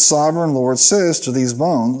what the sovereign Lord says to these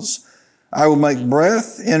bones. I will make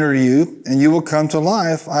breath enter you, and you will come to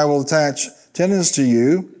life. I will attach tendons to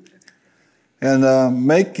you and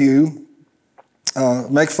make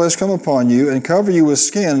flesh come upon you and cover you with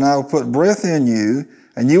skin, and I will put breath in you,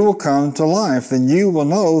 and you will come to life. Then you will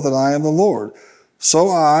know that I am the Lord. So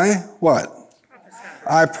I, what?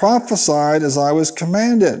 I prophesied as I was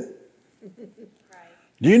commanded.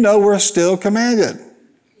 Do you know we're still commanded?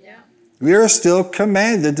 Yeah. We are still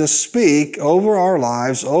commanded to speak over our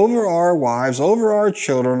lives, over our wives, over our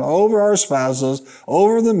children, over our spouses,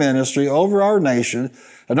 over the ministry, over our nation.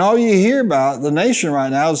 And all you hear about the nation right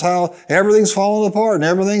now is how everything's falling apart and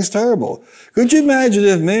everything's terrible. Could you imagine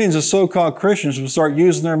if millions of so-called Christians would start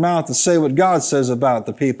using their mouth to say what God says about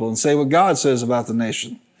the people and say what God says about the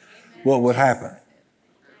nation? What would happen?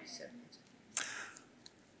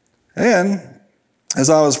 And as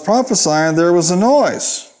I was prophesying, there was a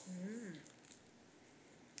noise,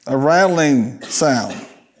 a rattling sound,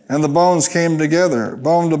 and the bones came together,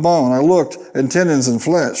 bone to bone. I looked, and tendons and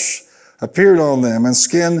flesh appeared on them, and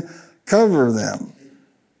skin covered them,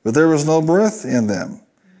 but there was no breath in them.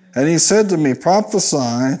 And he said to me,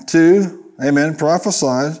 prophesy to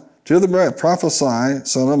the breath, prophesy,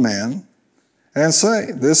 son of man, and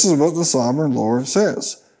say, this is what the sovereign Lord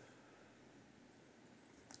says.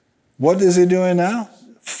 What is he doing now?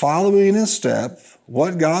 Following in step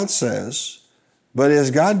what God says, but is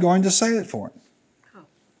God going to say it for him?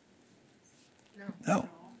 No.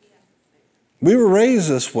 We were raised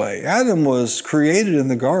this way. Adam was created in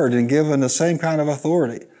the garden and given the same kind of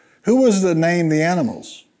authority. Who was to name the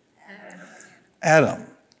animals? Adam.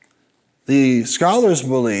 The scholars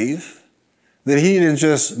believe that he didn't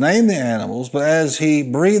just name the animals, but as he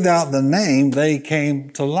breathed out the name, they came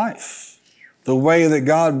to life. The way that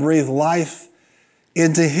God breathed life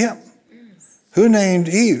into him. Who named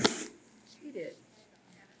Eve? He did.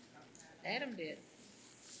 Adam did.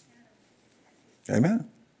 Amen.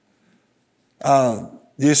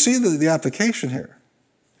 Do you see the application here?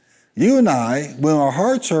 You and I, when our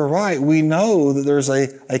hearts are right, we know that there's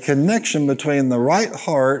a connection between the right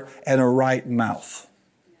heart and a right mouth.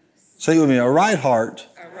 Say it with me, a right heart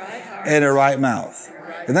and a right mouth.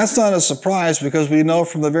 And that's not a surprise because we know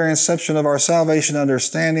from the very inception of our salvation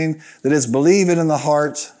understanding that it's believing in the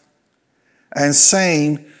heart and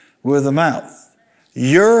saying with the mouth.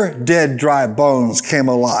 Your dead, dry bones came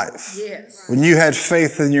alive. Yes. When you had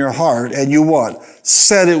faith in your heart and you what?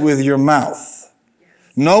 Said it with your mouth.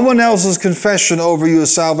 No one else's confession over you of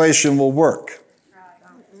salvation will work.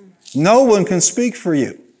 No one can speak for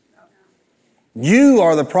you. You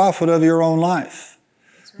are the prophet of your own life.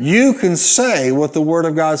 You can say what the Word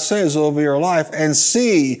of God says over your life and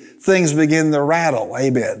see things begin to rattle.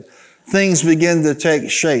 Amen. Things begin to take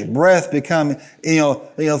shape. Breath become,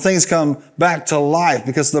 things come back to life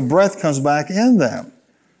because the breath comes back in them.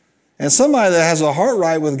 And somebody that has a heart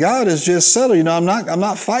right with God is just settled. I'm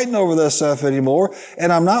not fighting over this stuff anymore,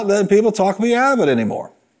 and I'm not letting people talk me out of it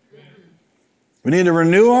anymore. We need to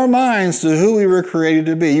renew our minds to who we were created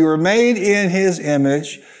to be. You were made in His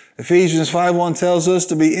image. Ephesians 5:1 tells us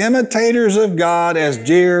to be imitators of God as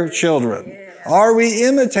dear children. Are we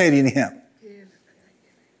imitating Him?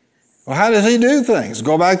 Well, how does He do things?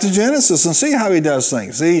 Go back to Genesis and see how He does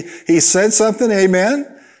things. He said something,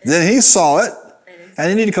 amen. Then He saw it, and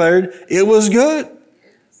then He declared it was good.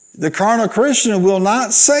 The carnal Christian will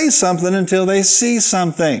not say something until they see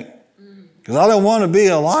something. Because I don't want to be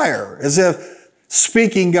a liar, as if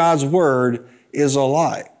speaking God's word is a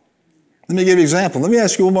lie. Let me give you an example. Let me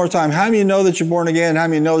ask you one more time. How many know that you're born again? How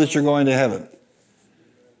many know that you're going to heaven?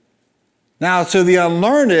 Now, to the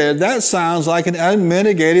unlearned, that sounds like an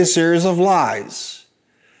unmitigated series of lies.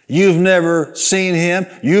 You've never seen Him.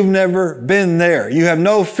 You've never been there. You have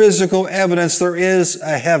no physical evidence there is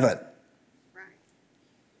a heaven. Right.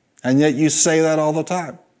 And yet you say that all the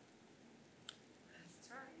time. That's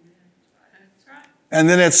right. And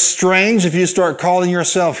then it's strange if you start calling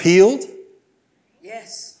yourself healed.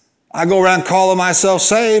 Yes. I go around calling myself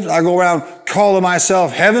saved. I go around calling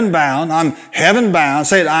myself heaven bound. I'm heaven bound.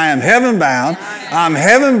 Say it, I am heaven bound. I'm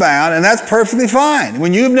heaven bound, and that's perfectly fine.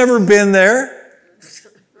 When you've never been there,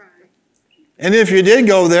 and if you did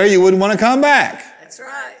go there, you wouldn't want to come back. That's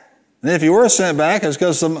right. And if you were sent back, it's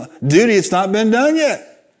because some duty that's not been done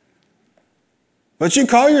yet. But you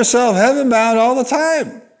call yourself heaven bound all the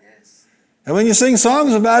time. Yes. And when you sing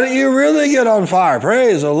songs about it, you really get on fire.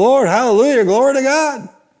 Praise the Lord. Hallelujah. Glory to God.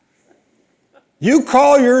 You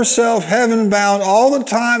call yourself heaven bound all the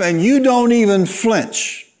time and you don't even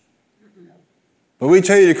flinch. But we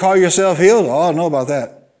tell you to call yourself healed. Oh, I don't know about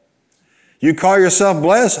that. You call yourself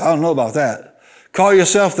blessed. I don't know about that. Call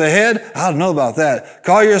yourself the head. I don't know about that.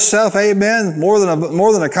 Call yourself, amen, more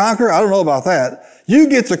than a conqueror. I don't know about that. You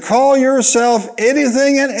get to call yourself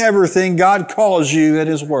anything and everything God calls you in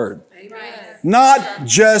His Word. Amen. Not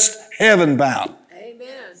just heaven bound. Amen.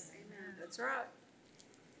 That's right.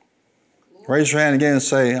 Raise your hand again and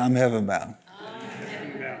say, I'm heaven bound.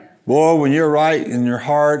 Boy, when you're right in your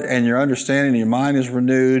heart and your understanding and your mind is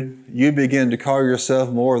renewed, you begin to call yourself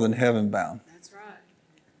more than heaven bound. That's right.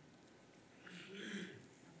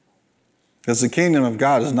 Because the kingdom of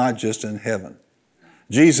God is not just in heaven.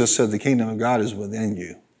 Jesus said the kingdom of God is within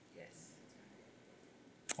you. Yes.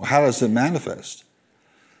 Well, how does it manifest?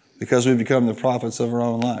 Because we become the prophets of our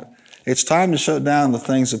own life. It's time to shut down the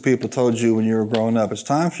things that people told you when you were growing up. It's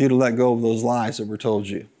time for you to let go of those lies that were told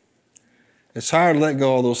you. It's time to let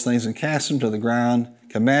go of those things and cast them to the ground,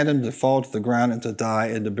 command them to fall to the ground and to die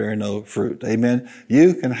and to bear no fruit. Amen?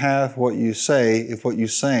 You can have what you say if what you're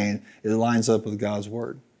saying it lines up with God's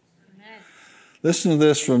Word. Amen. Listen to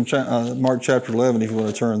this from Mark chapter 11 if you want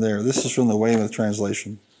to turn there. This is from the Weymouth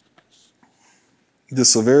translation. This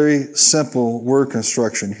is a very simple word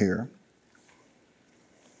construction here.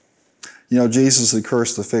 Jesus had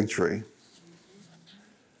cursed the fig tree.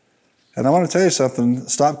 And I want to tell you something.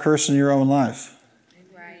 Stop cursing your own life.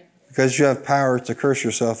 Right. Because you have power to curse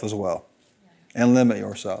yourself as well. And limit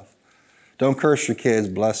yourself. Don't curse your kids,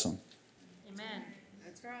 bless them. Amen.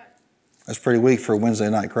 That's right. That's pretty weak for a Wednesday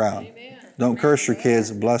night crowd. Amen. Don't curse your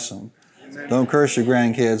kids, bless them. Amen. Don't curse your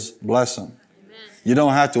grandkids, bless them. Amen. You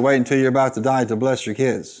don't have to wait until you're about to die to bless your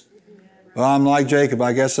kids. Well, I'm like Jacob.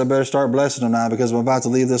 I guess I better start blessing them now because I'm about to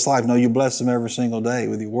leave this life. No, you bless them every single day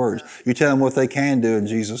with your words. You tell them what they can do in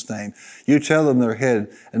Jesus' name. You tell them their head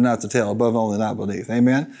and not the tail, above only not beneath.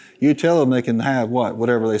 Amen? You tell them they can have what?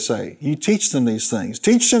 Whatever they say. You teach them these things.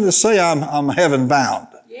 Teach them to say, I'm heaven bound.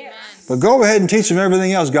 Yes. But go ahead and teach them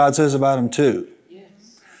everything else God says about them too.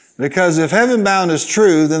 Yes. Because if heaven bound is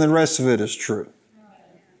true, then the rest of it is true.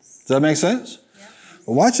 Does that make sense? Yep.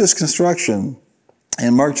 Well, watch this construction.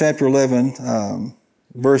 In Mark chapter 11,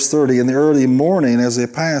 verse 30, in the early morning as they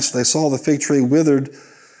passed, they saw the fig tree withered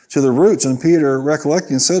to the roots. And Peter,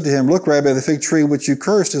 recollecting, said to him, Look, Rabbi, the fig tree which you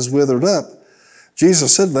cursed is withered up.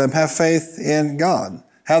 Jesus said to them, Have faith in God.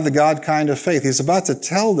 Have the God kind of faith. He's about to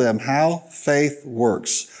tell them how faith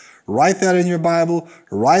works. Write that in your Bible.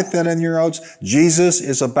 Write that in your notes. Jesus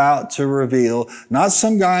is about to reveal, not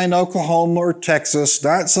some guy in Oklahoma or Texas,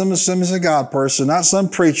 not some Assemblies of God person, not some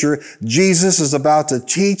preacher. Jesus is about to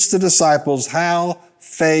teach the disciples how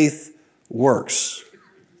faith works.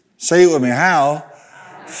 Say it with me, how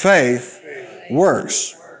faith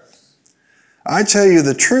works. I tell you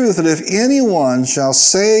the truth that if anyone shall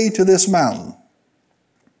say to this mountain,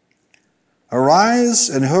 Arise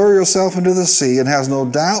and hurl yourself into the sea, and has no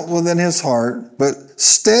doubt within his heart, but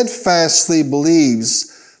steadfastly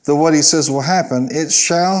believes that what he says will happen, it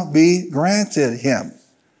shall be granted him.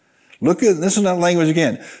 Listen to that language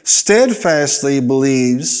again. Steadfastly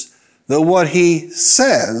believes that what he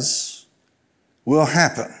says will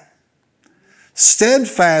happen.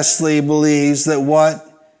 Steadfastly believes that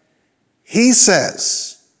what he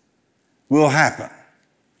says will happen.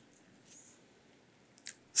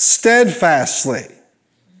 Steadfastly,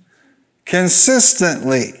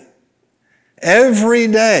 consistently, every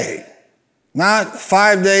day. Not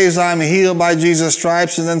 5 days I'm healed by Jesus'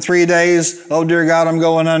 stripes and then 3 days, oh dear God, I'm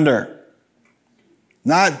going under.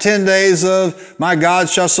 Not 10 days of my God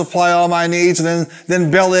shall supply all my needs and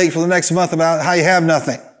then bellyache for the next month about how you have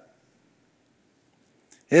nothing.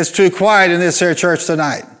 It's too quiet in this here church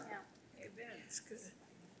tonight.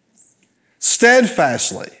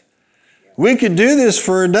 Steadfastly. We could do this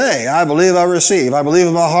for a day. I believe I receive. I believe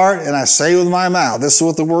in my heart and I say with my mouth. This is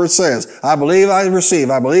what the word says. I believe I receive.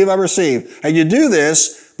 I believe I receive. And you do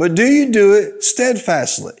this, but do you do it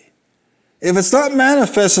steadfastly? If it's not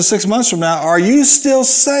manifested 6 months from now, are you still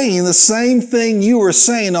saying the same thing you were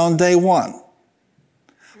saying on day one?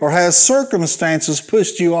 Or has circumstances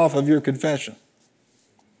pushed you off of your confession?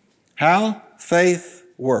 How faith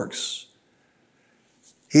works.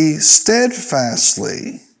 He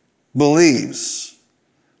steadfastly believes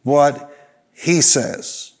what he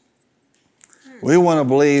says. We want to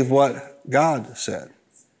believe what God said.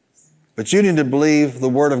 But you need to believe the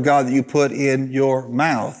word of God that you put in your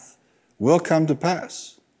mouth will come to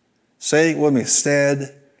pass. Say it with me,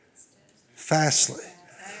 steadfastly.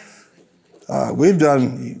 We've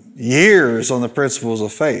done years on the principles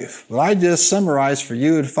of faith, but I just summarized for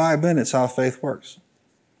you in 5 minutes how faith works.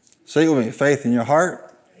 Say it with me, faith in your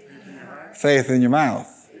heart, faith in your mouth,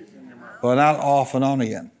 but not off and on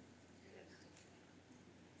again.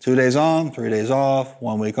 2 days on, 3 days off,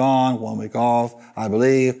 1 week on, 1 week off. I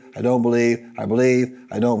believe, I don't believe, I believe,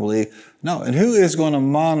 I don't believe. No, and who is going to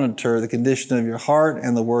monitor the condition of your heart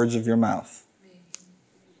and the words of your mouth?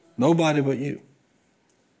 Nobody but you.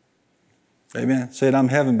 Amen. Say it, I'm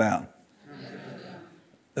heaven bound.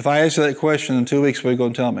 If I ask you that question in 2 weeks, what are you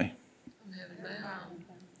going to tell me? I'm heaven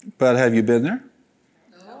bound. But have you been there?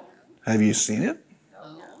 No. Have you seen it?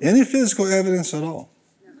 No. Any physical evidence at all?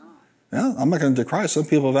 No. I'm not going to decry. Some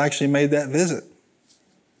people have actually made that visit.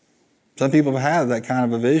 Some people have had that kind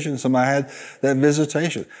of a vision. Somebody had that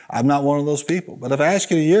visitation. I'm not one of those people. But if I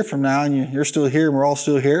ask you a year from now and you're still here and we're all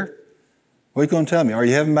still here, what are you going to tell me? Are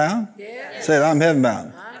you heaven bound? Yes. Say it, I'm heaven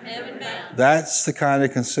bound. I'm heaven bound. That's the kind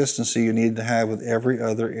of consistency you need to have with every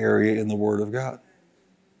other area in the Word of God.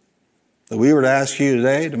 If we were to ask you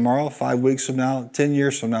today, tomorrow, 5 weeks from now, 10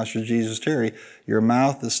 years from now, should Jesus tarry, your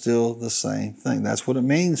mouth is still the same thing. That's what it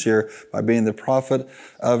means here by being the prophet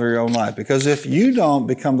of your own life. Because if you don't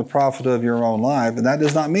become the prophet of your own life, and that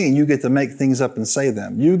does not mean you get to make things up and say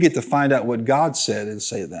them. You get to find out what God said and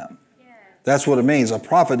say them. That's what it means. A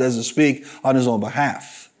prophet doesn't speak on his own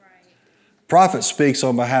behalf. A prophet speaks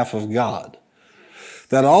on behalf of God.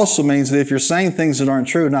 That also means that if you're saying things that aren't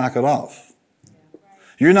true, knock it off.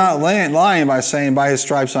 You're not lying by saying, by his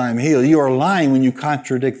stripes I am healed. You are lying when you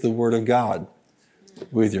contradict the word of God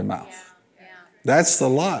with your mouth. That's the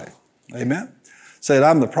lie. Amen? Say it,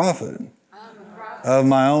 I'm the prophet of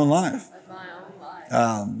my own life.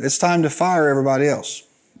 It's time to fire everybody else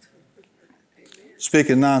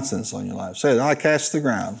speaking nonsense on your life. Say it, I cast the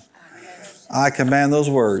ground. I command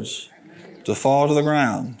those words to fall to the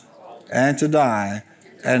ground and to die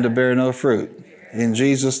and to bear no fruit. In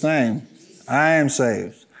Jesus' name, I am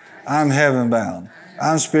saved. I'm heaven bound.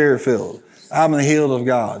 I'm spirit filled. I'm the healed of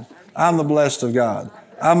God. I'm the blessed of God.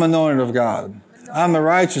 I'm anointed of God. I'm the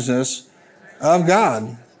righteousness of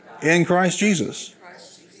God in Christ Jesus.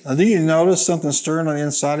 Now, do you notice something stirring on the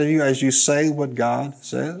inside of you as you say what God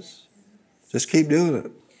says? Just keep doing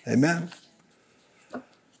it. Amen.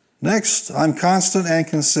 Next, I'm constant and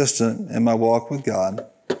consistent in my walk with God.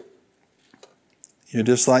 You're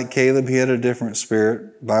just like Caleb, he had a different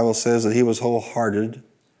spirit. The Bible says that he was wholehearted.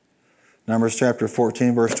 Numbers chapter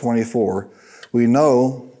 14, verse 24. We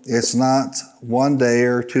know it's not 1 day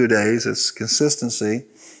or 2 days, it's consistency.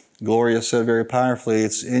 Gloria said very powerfully,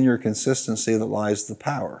 it's in your consistency that lies the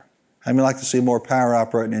power. How many like to see more power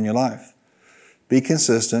operating in your life? Be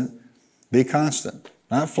consistent, be constant.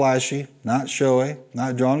 Not flashy, not showy,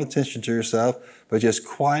 not drawing attention to yourself, but just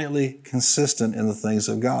quietly consistent in the things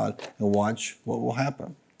of God and watch what will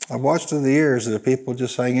happen. I've watched through the years that if people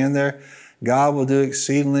just hang in there, God will do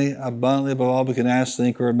exceedingly abundantly above all we can ask,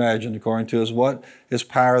 think, or imagine, according to his what? His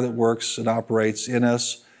power that works and operates in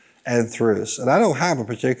us and through us. And I don't have a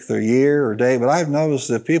particular year or day, but I've noticed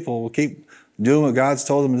that people will keep doing what God's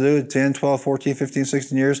told them to do 10, 12, 14, 15,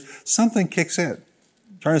 16 years, something kicks in.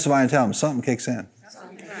 Turn to somebody and tell them something kicks in.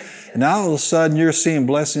 And now all of a sudden you're seeing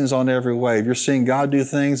blessings on every wave. You're seeing God do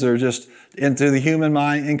things that are just into the human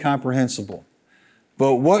mind incomprehensible.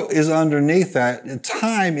 But what is underneath that,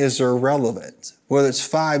 time is irrelevant. Whether it's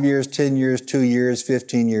 5 years, 10 years, 2 years,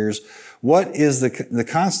 15 years, what is the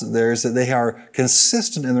constant there is that they are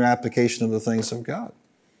consistent in their application of the things of God.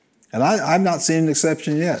 And I've not seen an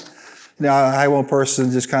exception yet. Now, I had one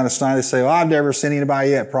person just kind of snidely say, well, I've never seen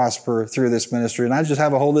anybody yet prosper through this ministry. And I just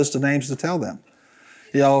have a whole list of names to tell them.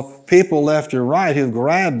 You know, people left and right who've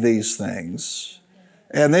grabbed these things,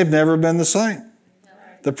 and they've never been the same.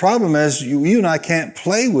 The problem is you and I can't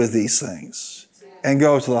play with these things and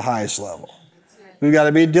go to the highest level. We've got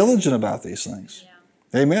to be diligent about these things.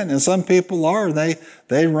 Amen. And some people are,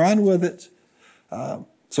 they run with it.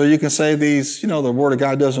 So you can say these, the Word of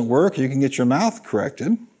God doesn't work. You can get your mouth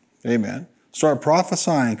corrected. Amen. Start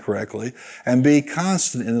prophesying correctly and be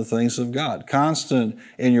constant in the things of God. Constant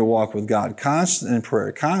in your walk with God. Constant in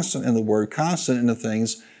prayer. Constant in the Word. Constant in the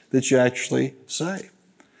things that you actually say.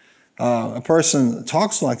 A person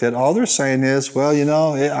talks like that, all they're saying is, well,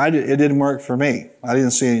 it didn't work for me. I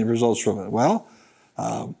didn't see any results from it. Well,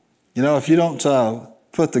 if you don't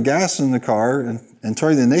put the gas in the car and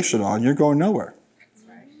turn the ignition on, you're going nowhere.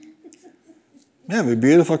 You have a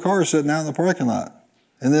beautiful car sitting out in the parking lot.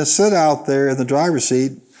 And then sit out there in the driver's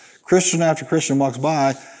seat, Christian after Christian walks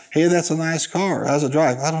by, hey, that's a nice car. How's it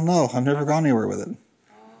drive? I don't know. I've never gone anywhere with it.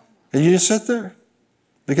 And you just sit there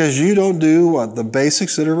because you don't do the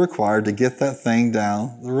basics that are required to get that thing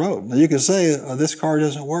down the road. Now you can say, this car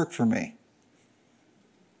doesn't work for me.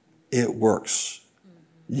 It works.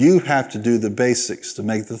 You have to do the basics to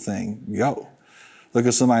make the thing go. Look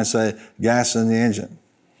at somebody and say, gas in the engine.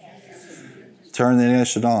 Turn the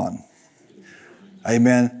ignition on.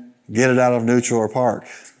 Amen. Get it out of neutral or park.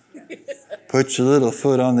 Put your little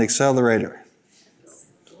foot on the accelerator.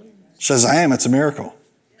 Shazam, it's a miracle.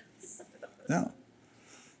 Yeah.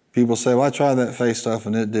 People say, well, I tried that faith stuff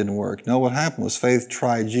and it didn't work. No, what happened was faith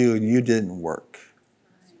tried you and you didn't work.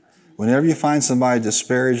 Whenever you find somebody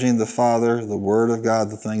disparaging the Father, the Word of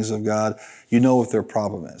God, the things of God, you know what their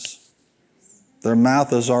problem is. Their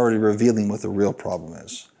mouth is already revealing what the real problem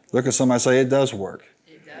is. Look at somebody and say, it does work.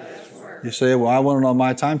 You say, well, I want to know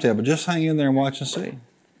my timetable. Just hang in there and watch and see.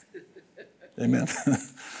 Amen.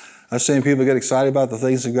 I've seen people get excited about the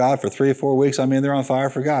things of God for 3 or 4 weeks. They're on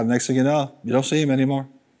fire for God. Next thing you know, you don't see him anymore.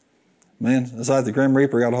 Man, it's like the Grim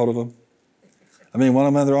Reaper got a hold of them. One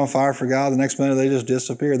of them, they're on fire for God. The next minute, they just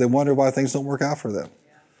disappear. They wonder why things don't work out for them.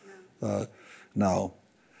 No.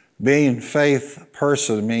 Being faith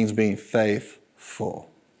person means being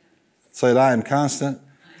faithful. Say that I am constant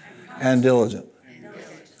and diligent.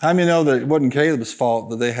 How many know that it wasn't Caleb's fault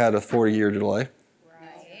that they had a 40-year delay?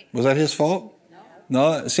 Right. Was that his fault?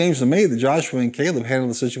 No, it seems to me that Joshua and Caleb handled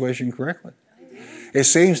the situation correctly. It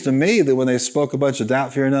seems to me that when they spoke a bunch of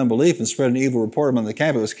doubt, fear, and unbelief and spread an evil report among the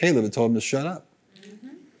camp, it was Caleb that told them to shut up. Mm-hmm.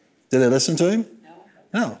 Did they listen to him?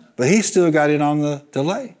 No. But he still got in on the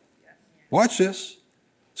delay. Watch this.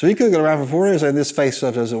 So he could go around for 4 years and this faith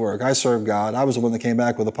stuff doesn't work. I serve God. I was the one that came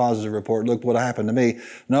back with a positive report. Look what happened to me.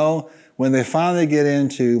 No. When they finally get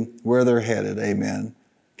into where they're headed, amen,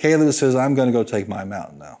 Caleb says, I'm going to go take my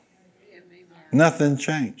mountain now. Amen. Nothing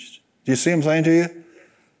changed. Do you see what I'm saying to you?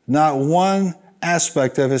 Not one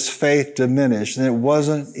aspect of his faith diminished, and it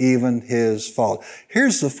wasn't even his fault.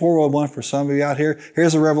 Here's the 401 for some of you out here.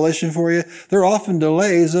 Here's a revelation for you. There are often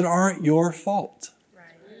delays that aren't your fault. Right.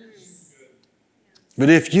 But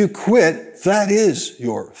if you quit, that is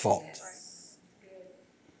your fault.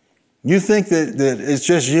 You think that it's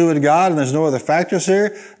just you and God and there's no other factors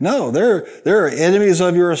here? No, there are enemies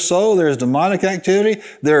of your soul. There's demonic activity.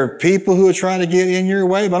 There are people who are trying to get in your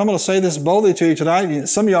way. But I'm going to say this boldly to you tonight.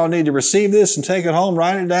 Some of y'all need to receive this and take it home,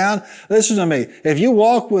 write it down. Listen to me. If you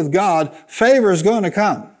walk with God, favor is going to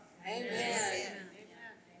come. Amen.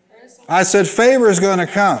 I said favor is going to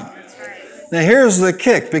come. Now here's the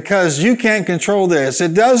kick, because you can't control this.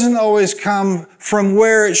 It doesn't always come from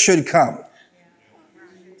where it should come.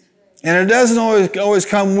 And it doesn't always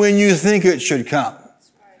come when you think it should come.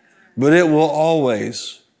 But it will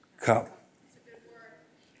always come.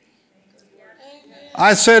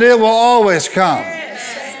 I said it will always come.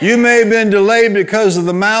 You may have been delayed because of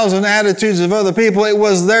the mouths and attitudes of other people. It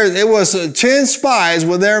was 10 spies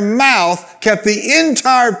with their mouth kept the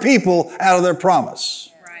entire people out of their promise.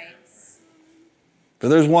 But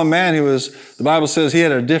there's one man the Bible says he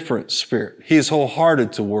had a different spirit. He is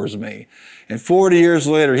wholehearted towards me. And 40 years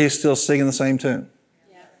later, he's still singing the same tune.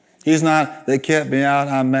 He's not, they kept me out,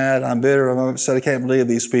 I'm mad, I'm bitter, I'm upset, I can't believe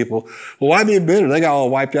these people. Well, why be bitter? They got all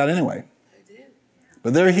wiped out anyway.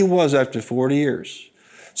 But there he was after 40 years.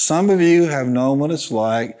 Some of you have known what it's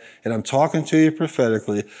like, and I'm talking to you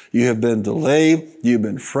prophetically. You have been delayed, you've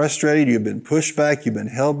been frustrated, you've been pushed back, you've been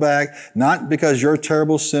held back, not because you're a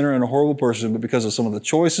terrible sinner and a horrible person, but because of some of the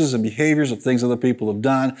choices and behaviors of things other people have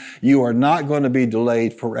done. You are not going to be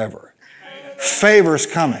delayed forever. Favor's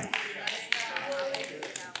coming.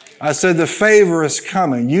 I said the favor is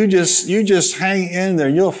coming. You just hang in there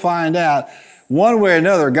and you'll find out one way or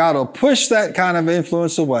another, God will push that kind of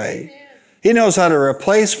influence away. He knows how to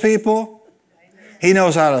replace people. He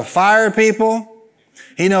knows how to fire people.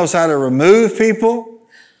 He knows how to remove people.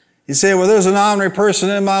 You say, well, there's an honorary person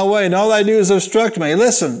in my way, and all they do is obstruct me.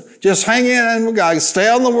 Listen, just hang in with God. Stay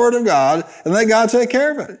on the Word of God, and let God take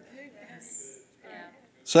care of it.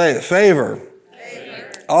 Say it, favor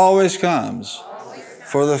always comes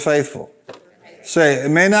for the faithful. Say, it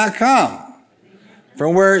may not come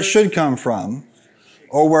from where it should come from,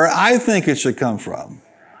 or where I think it should come from,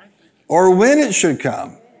 or when it should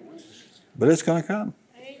come, but it's going to come.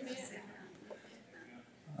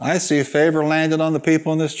 I see favor landed on the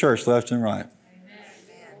people in this church left and right.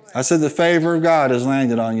 I said the favor of God has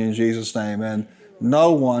landed on you in Jesus' name, and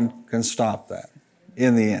no one can stop that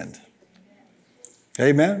in the end.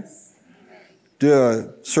 Amen? Do a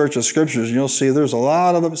search of scriptures and you'll see there's a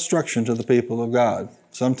lot of obstruction to the people of God.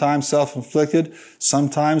 Sometimes self-inflicted,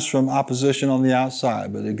 sometimes from opposition on the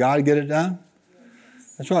outside. But did God get it done?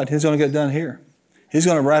 That's right. He's going to get it done here. He's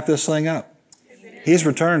going to wrap this thing up. He's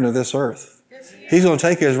returning to this earth. He's going to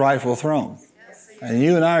take his rightful throne. And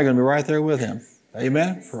you and I are going to be right there with him.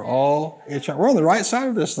 Amen? For all eternity. We're on the right side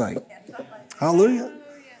of this thing. Hallelujah.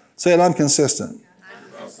 Say it, I'm consistent.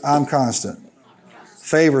 I'm constant.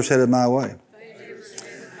 Favor's headed my way.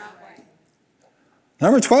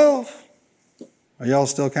 Number 12. Are y'all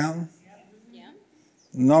still counting? Yeah.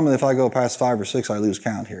 Normally, if I go past 5 or 6, I lose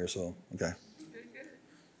count here. So, okay.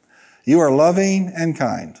 You are loving and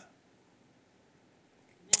kind.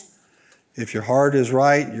 If your heart is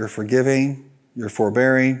right, you're forgiving, you're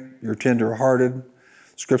forbearing, you're tender-hearted.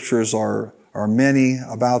 Scriptures are many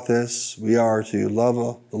about this. We are to love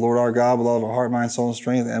the Lord our God with all of our heart, mind, soul, and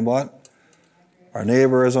strength. And what? Our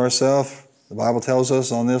neighbor as ourselves. The Bible tells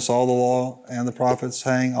us on this, all the law and the prophets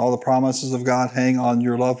hang, all the promises of God hang on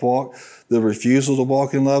your love walk. The refusal to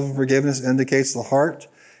walk in love and forgiveness indicates the heart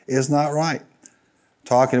is not right.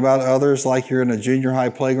 Talking about others like you're in a junior high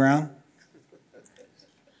playground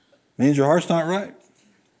means your heart's not right.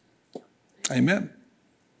 Amen.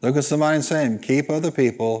 Look at somebody and say, keep other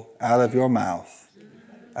people out of your mouth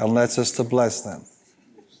and let us to bless them.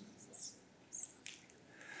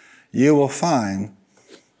 You will find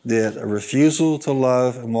that a refusal to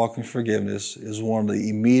love and walk in forgiveness is one of the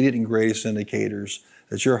immediate and greatest indicators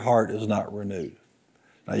that your heart is not renewed.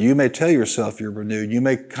 Now, you may tell yourself you're renewed. You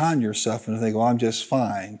may con yourself and think, well, I'm just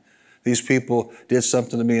fine. These people did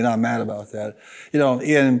something to me and I'm mad about that. You know,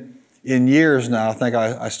 in years now, I think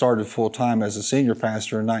I started full-time as a senior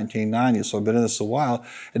pastor in 1990, so I've been in this a while.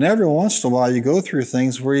 And every once in a while, you go through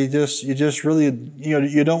things where you just really,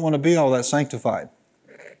 you don't want to be all that sanctified.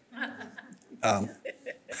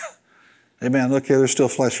 Amen. Look here, there's still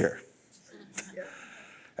flesh here.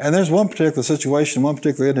 And there's one particular situation, one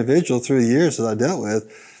particular individual through the years that I dealt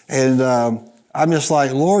with. And I'm just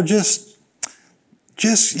like, Lord, just,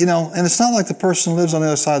 and it's not like the person lives on the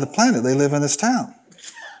other side of the planet. They live in this town.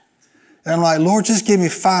 And I'm like, Lord, just give me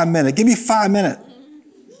 5 minutes. Give me 5 minutes.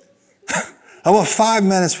 I want 5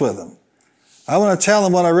 minutes with them. I want to tell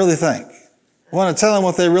them what I really think. I want to tell them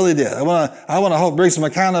what they really did. I want to help bring some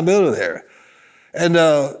accountability there. And,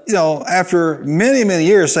 after many, many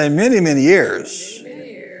years, say many, many years,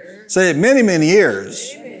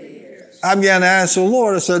 I began to ask the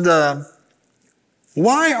Lord, I said,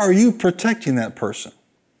 why are you protecting that person?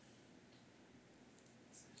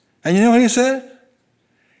 And you know what he said?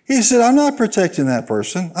 He said, I'm not protecting that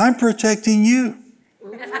person. I'm protecting you.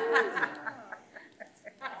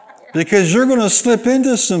 Because you're going to slip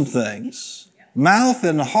into some things, mouth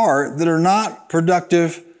and heart, that are not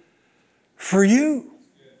productive for you.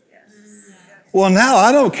 Well, now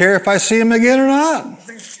I don't care if I see him again or not.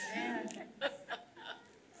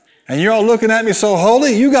 And you're all looking at me so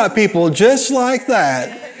holy. You got people just like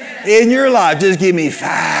that in your life. Just give me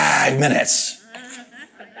 5 minutes.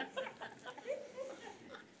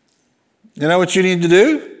 You know what you need to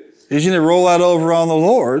do? Is you need to roll that over on the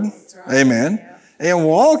Lord. Amen. And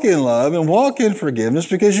walk in love and walk in forgiveness,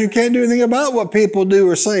 because you can't do anything about what people do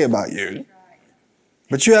or say about you.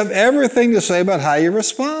 But you have everything to say about how you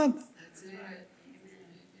respond.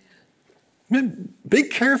 Man, be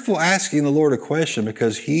careful asking the Lord a question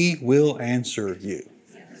because He will answer you.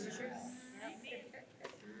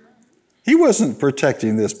 He wasn't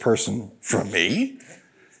protecting this person from me.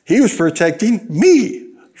 He was protecting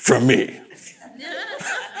me from me.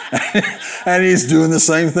 And He's doing the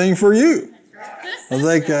same thing for you. I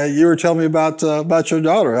think you were telling me about your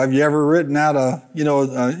daughter. Have you ever written out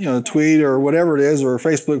a tweet or whatever it is or a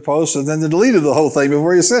Facebook post and then deleted the whole thing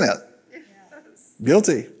before you sent it? Yes.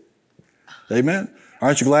 Guilty. Amen.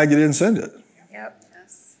 Aren't you glad you didn't send it? Yep.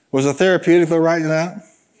 Yes. Was it therapeutic though writing it out?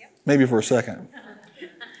 Yep. Maybe for a second.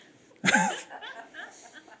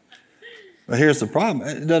 But here's the problem.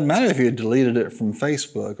 It doesn't matter if you deleted it from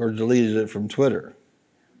Facebook or deleted it from Twitter.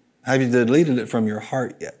 Have you deleted it from your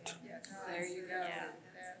heart yet? There you go.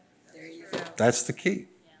 There you go. That's the key.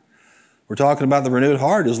 We're talking about the renewed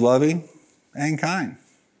heart is loving and kind.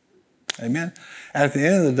 Amen. At the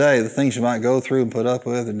end of the day, the things you might go through and put up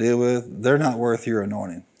with and deal with, they're not worth your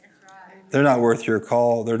anointing. They're not worth your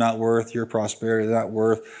call. They're not worth your prosperity. They're not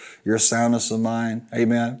worth your soundness of mind.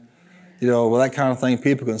 Amen. Well, that kind of thing,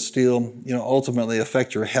 people can still, ultimately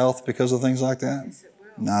affect your health because of things like that.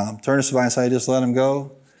 No, turn to somebody and say, just let them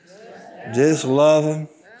go. Just love them.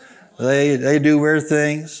 They do weird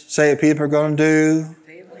things. Say what people are going to do.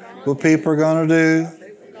 What people are going to do.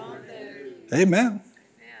 Amen.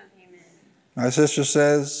 My sister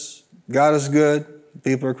says, God is good.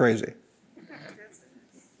 People are crazy.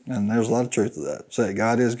 And there's a lot of truth to that. Say,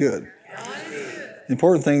 God is good. The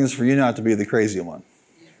important thing is for you not to be the crazy one.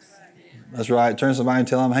 That's right. Turn to somebody and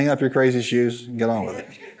tell them, hang up your crazy shoes and get on with it.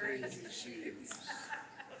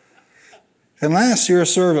 And last, you're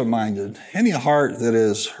servant-minded. Any heart that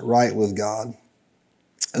is right with God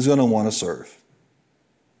is going to want to serve.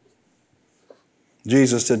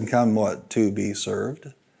 Jesus didn't come, to be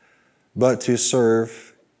served, but to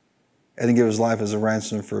serve and to give His life as a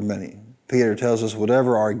ransom for many. Peter tells us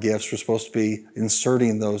whatever our gifts, we're supposed to be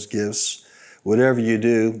inserting those gifts. Whatever you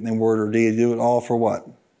do in word or deed, do it all for what?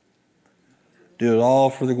 Do it all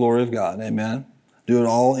for the glory of God. Amen. Do it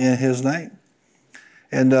all in His name.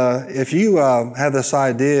 And if you have this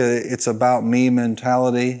idea it's about me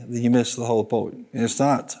mentality, then you miss the whole point. It's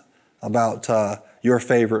not about your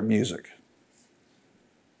favorite music.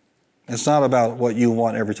 It's not about what you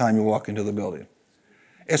want every time you walk into the building.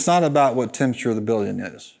 It's not about what temperature the building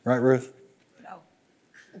is. Right, Ruth? No.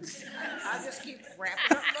 I just keep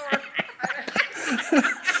wrapping up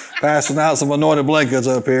more. Passing out some anointed blankets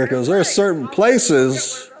up here because there are certain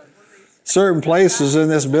places in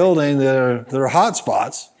this building that are hot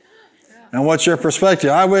spots. And what's your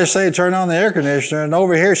perspective? I wish they'd turn on the air conditioner and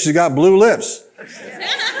over here she's got blue lips.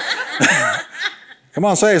 Come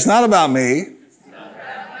on, say it's not about me.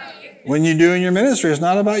 When you're doing your ministry, it's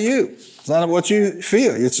not about you. It's not what you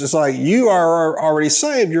feel. It's just like you are already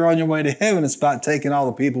saved. You're on your way to heaven. It's about taking all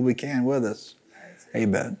the people we can with us.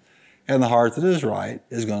 Amen. And the heart that is right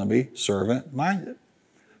is going to be servant-minded,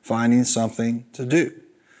 finding something to do.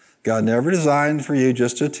 God never designed for you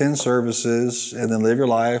just to attend services and then live your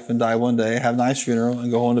life and die one day, have a nice funeral,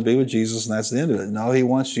 and go home to be with Jesus, and that's the end of it. No, He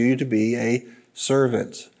wants you to be a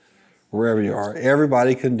servant wherever you are.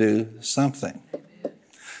 Everybody can do something.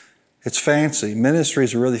 It's fancy. Ministry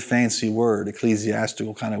is a really fancy word,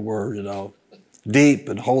 ecclesiastical kind of word, deep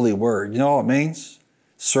and holy word. You know what it means?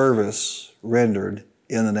 Service rendered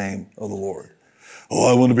in the name of the Lord.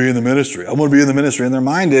 Oh, I want to be in the ministry. I want to be in the ministry. And their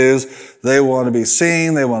mind is they want to be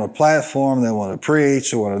seen. They want a platform. They want to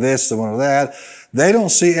preach. They want this. They want that. They don't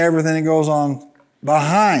see everything that goes on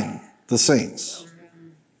behind the scenes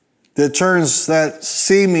that turns that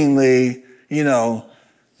seemingly,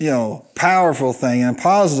 powerful thing and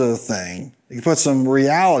positive thing. You can put some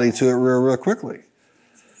reality to it real quickly.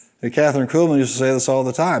 And Catherine Kuhlman used to say this all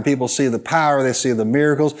the time. People see the power. They see the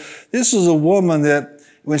miracles. This is a woman that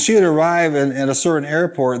when she would arrive at a certain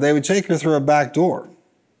airport, they would take her through a back door.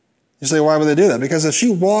 You say, why would they do that? Because if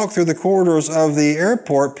she walked through the corridors of the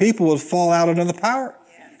airport, people would fall out under the power.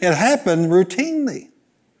 It happened routinely.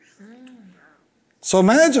 So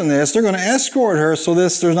imagine this. They're going to escort her so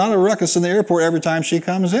there's not a ruckus in the airport every time she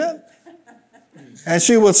comes in. And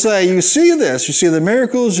she would say, you see this. You see the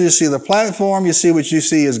miracles. You see the platform. You see what you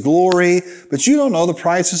see is glory. But you don't know the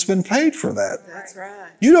price that's been paid for that. That's right.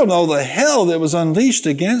 You don't know the hell that was unleashed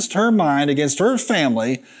against her mind, against her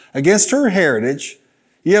family, against her heritage.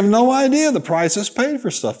 You have no idea the price that's paid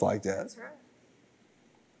for stuff like that. That's right.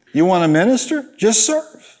 You want to minister? Just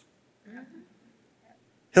serve.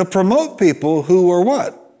 He'll promote people who are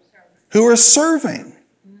what? Who are serving.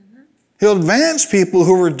 He'll advance people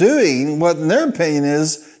who are doing what in their opinion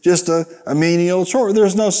is just a menial chore.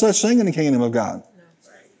 There's no such thing in the kingdom of God.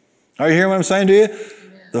 Are you hearing what I'm saying to you?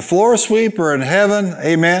 The floor sweeper in heaven,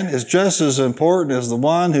 amen, is just as important as the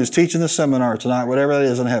one who's teaching the seminar tonight, whatever that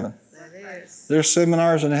is in heaven. That is. There's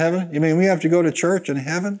seminars in heaven. You mean we have to go to church in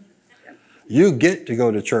heaven? You get to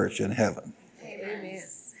go to church in heaven. Amen.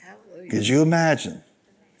 Hallelujah. Could you imagine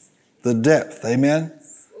the depth, amen?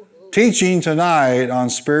 Teaching tonight on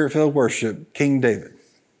Spirit-filled worship, King David.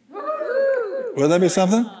 Would that be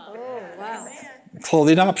something? Oh, wow.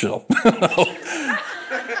 Clothing optional.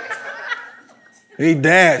 He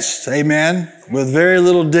danced, amen, with very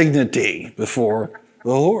little dignity before the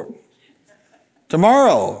Lord.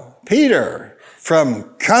 Tomorrow, Peter, from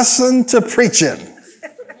cussing to preaching.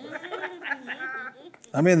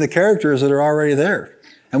 I mean, the characters that are already there.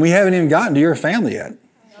 And we haven't even gotten to your family yet.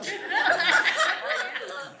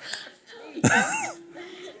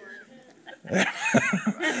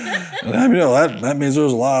 That means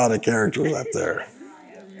there's a lot of characters up there.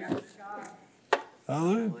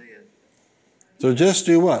 Hallelujah. So just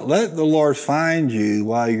do what? Let the Lord find you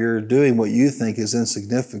while you're doing what you think is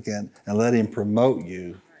insignificant, and let Him promote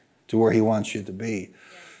you to where He wants you to be.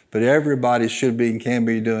 But everybody should be and can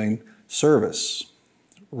be doing service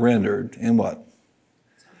rendered in what?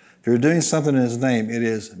 If you're doing something in His name, it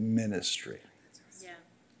is ministry. Yeah.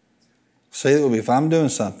 Say it with me. If I'm doing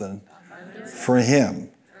something for Him,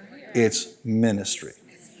 it's ministry.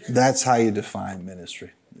 That's how you define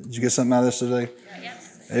ministry. Did you get something out of this today? Yes.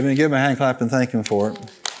 Amen. Give Him a hand clap and thank Him for it.